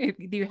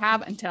you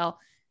have until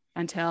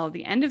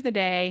the end of the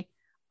day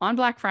on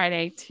Black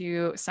Friday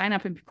to sign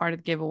up and be part of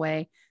the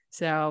giveaway.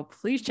 So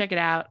please check it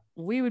out.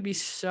 We would be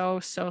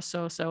so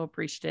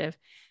appreciative.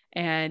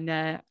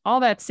 And all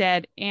that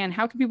said, Anne,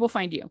 how can people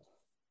find you?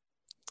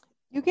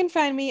 You can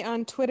find me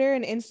on Twitter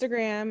and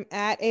Instagram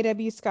at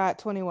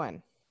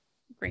awscott21.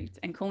 Great.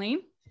 And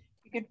Colleen?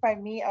 You can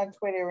find me on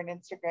Twitter and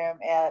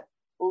Instagram at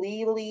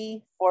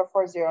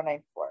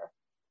Lily44094.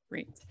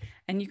 Great.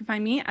 And you can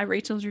find me at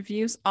Rachel's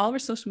Reviews, all of our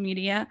social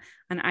media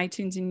on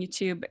iTunes and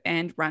YouTube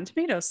and Rotten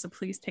Tomatoes. So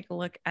please take a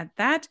look at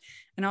that.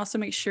 And also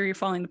make sure you're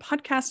following the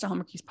podcast,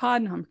 Hallmarkies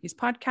Pod and Hallmarkies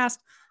Podcast,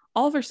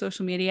 all of our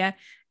social media.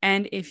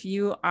 And if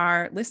you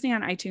are listening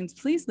on iTunes,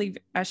 please leave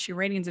us your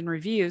ratings and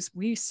reviews.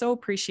 We so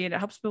appreciate it. It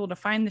helps people to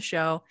find the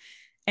show.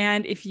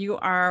 And if you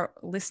are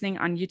listening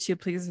on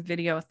YouTube, please give the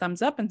video a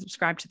thumbs up and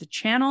subscribe to the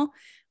channel.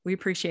 We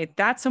appreciate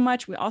that so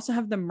much. We also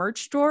have the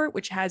merch store,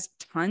 which has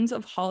tons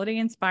of holiday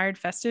inspired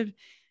festive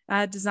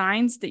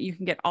designs that you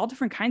can get all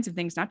different kinds of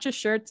things, not just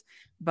shirts,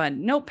 but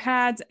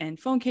notepads and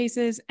phone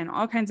cases and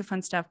all kinds of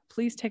fun stuff.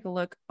 Please take a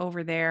look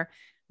over there.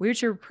 We would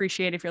sure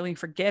appreciate if you're looking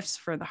for gifts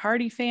for the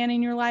Hardy fan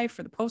in your life,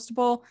 for the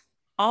Postable,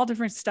 all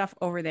different stuff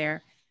over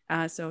there.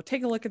 So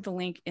take a look at the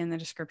link in the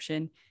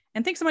description.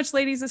 And thanks so much,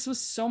 ladies. This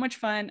was so much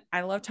fun.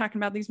 I love talking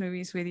about these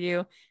movies with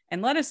you.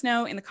 And let us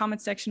know in the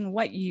comment section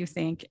what you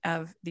think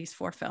of these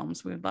 4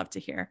 films. We would love to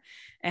hear.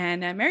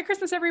 And Merry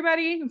Christmas,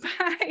 everybody.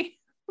 Bye.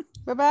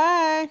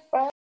 Bye-bye.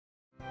 Bye.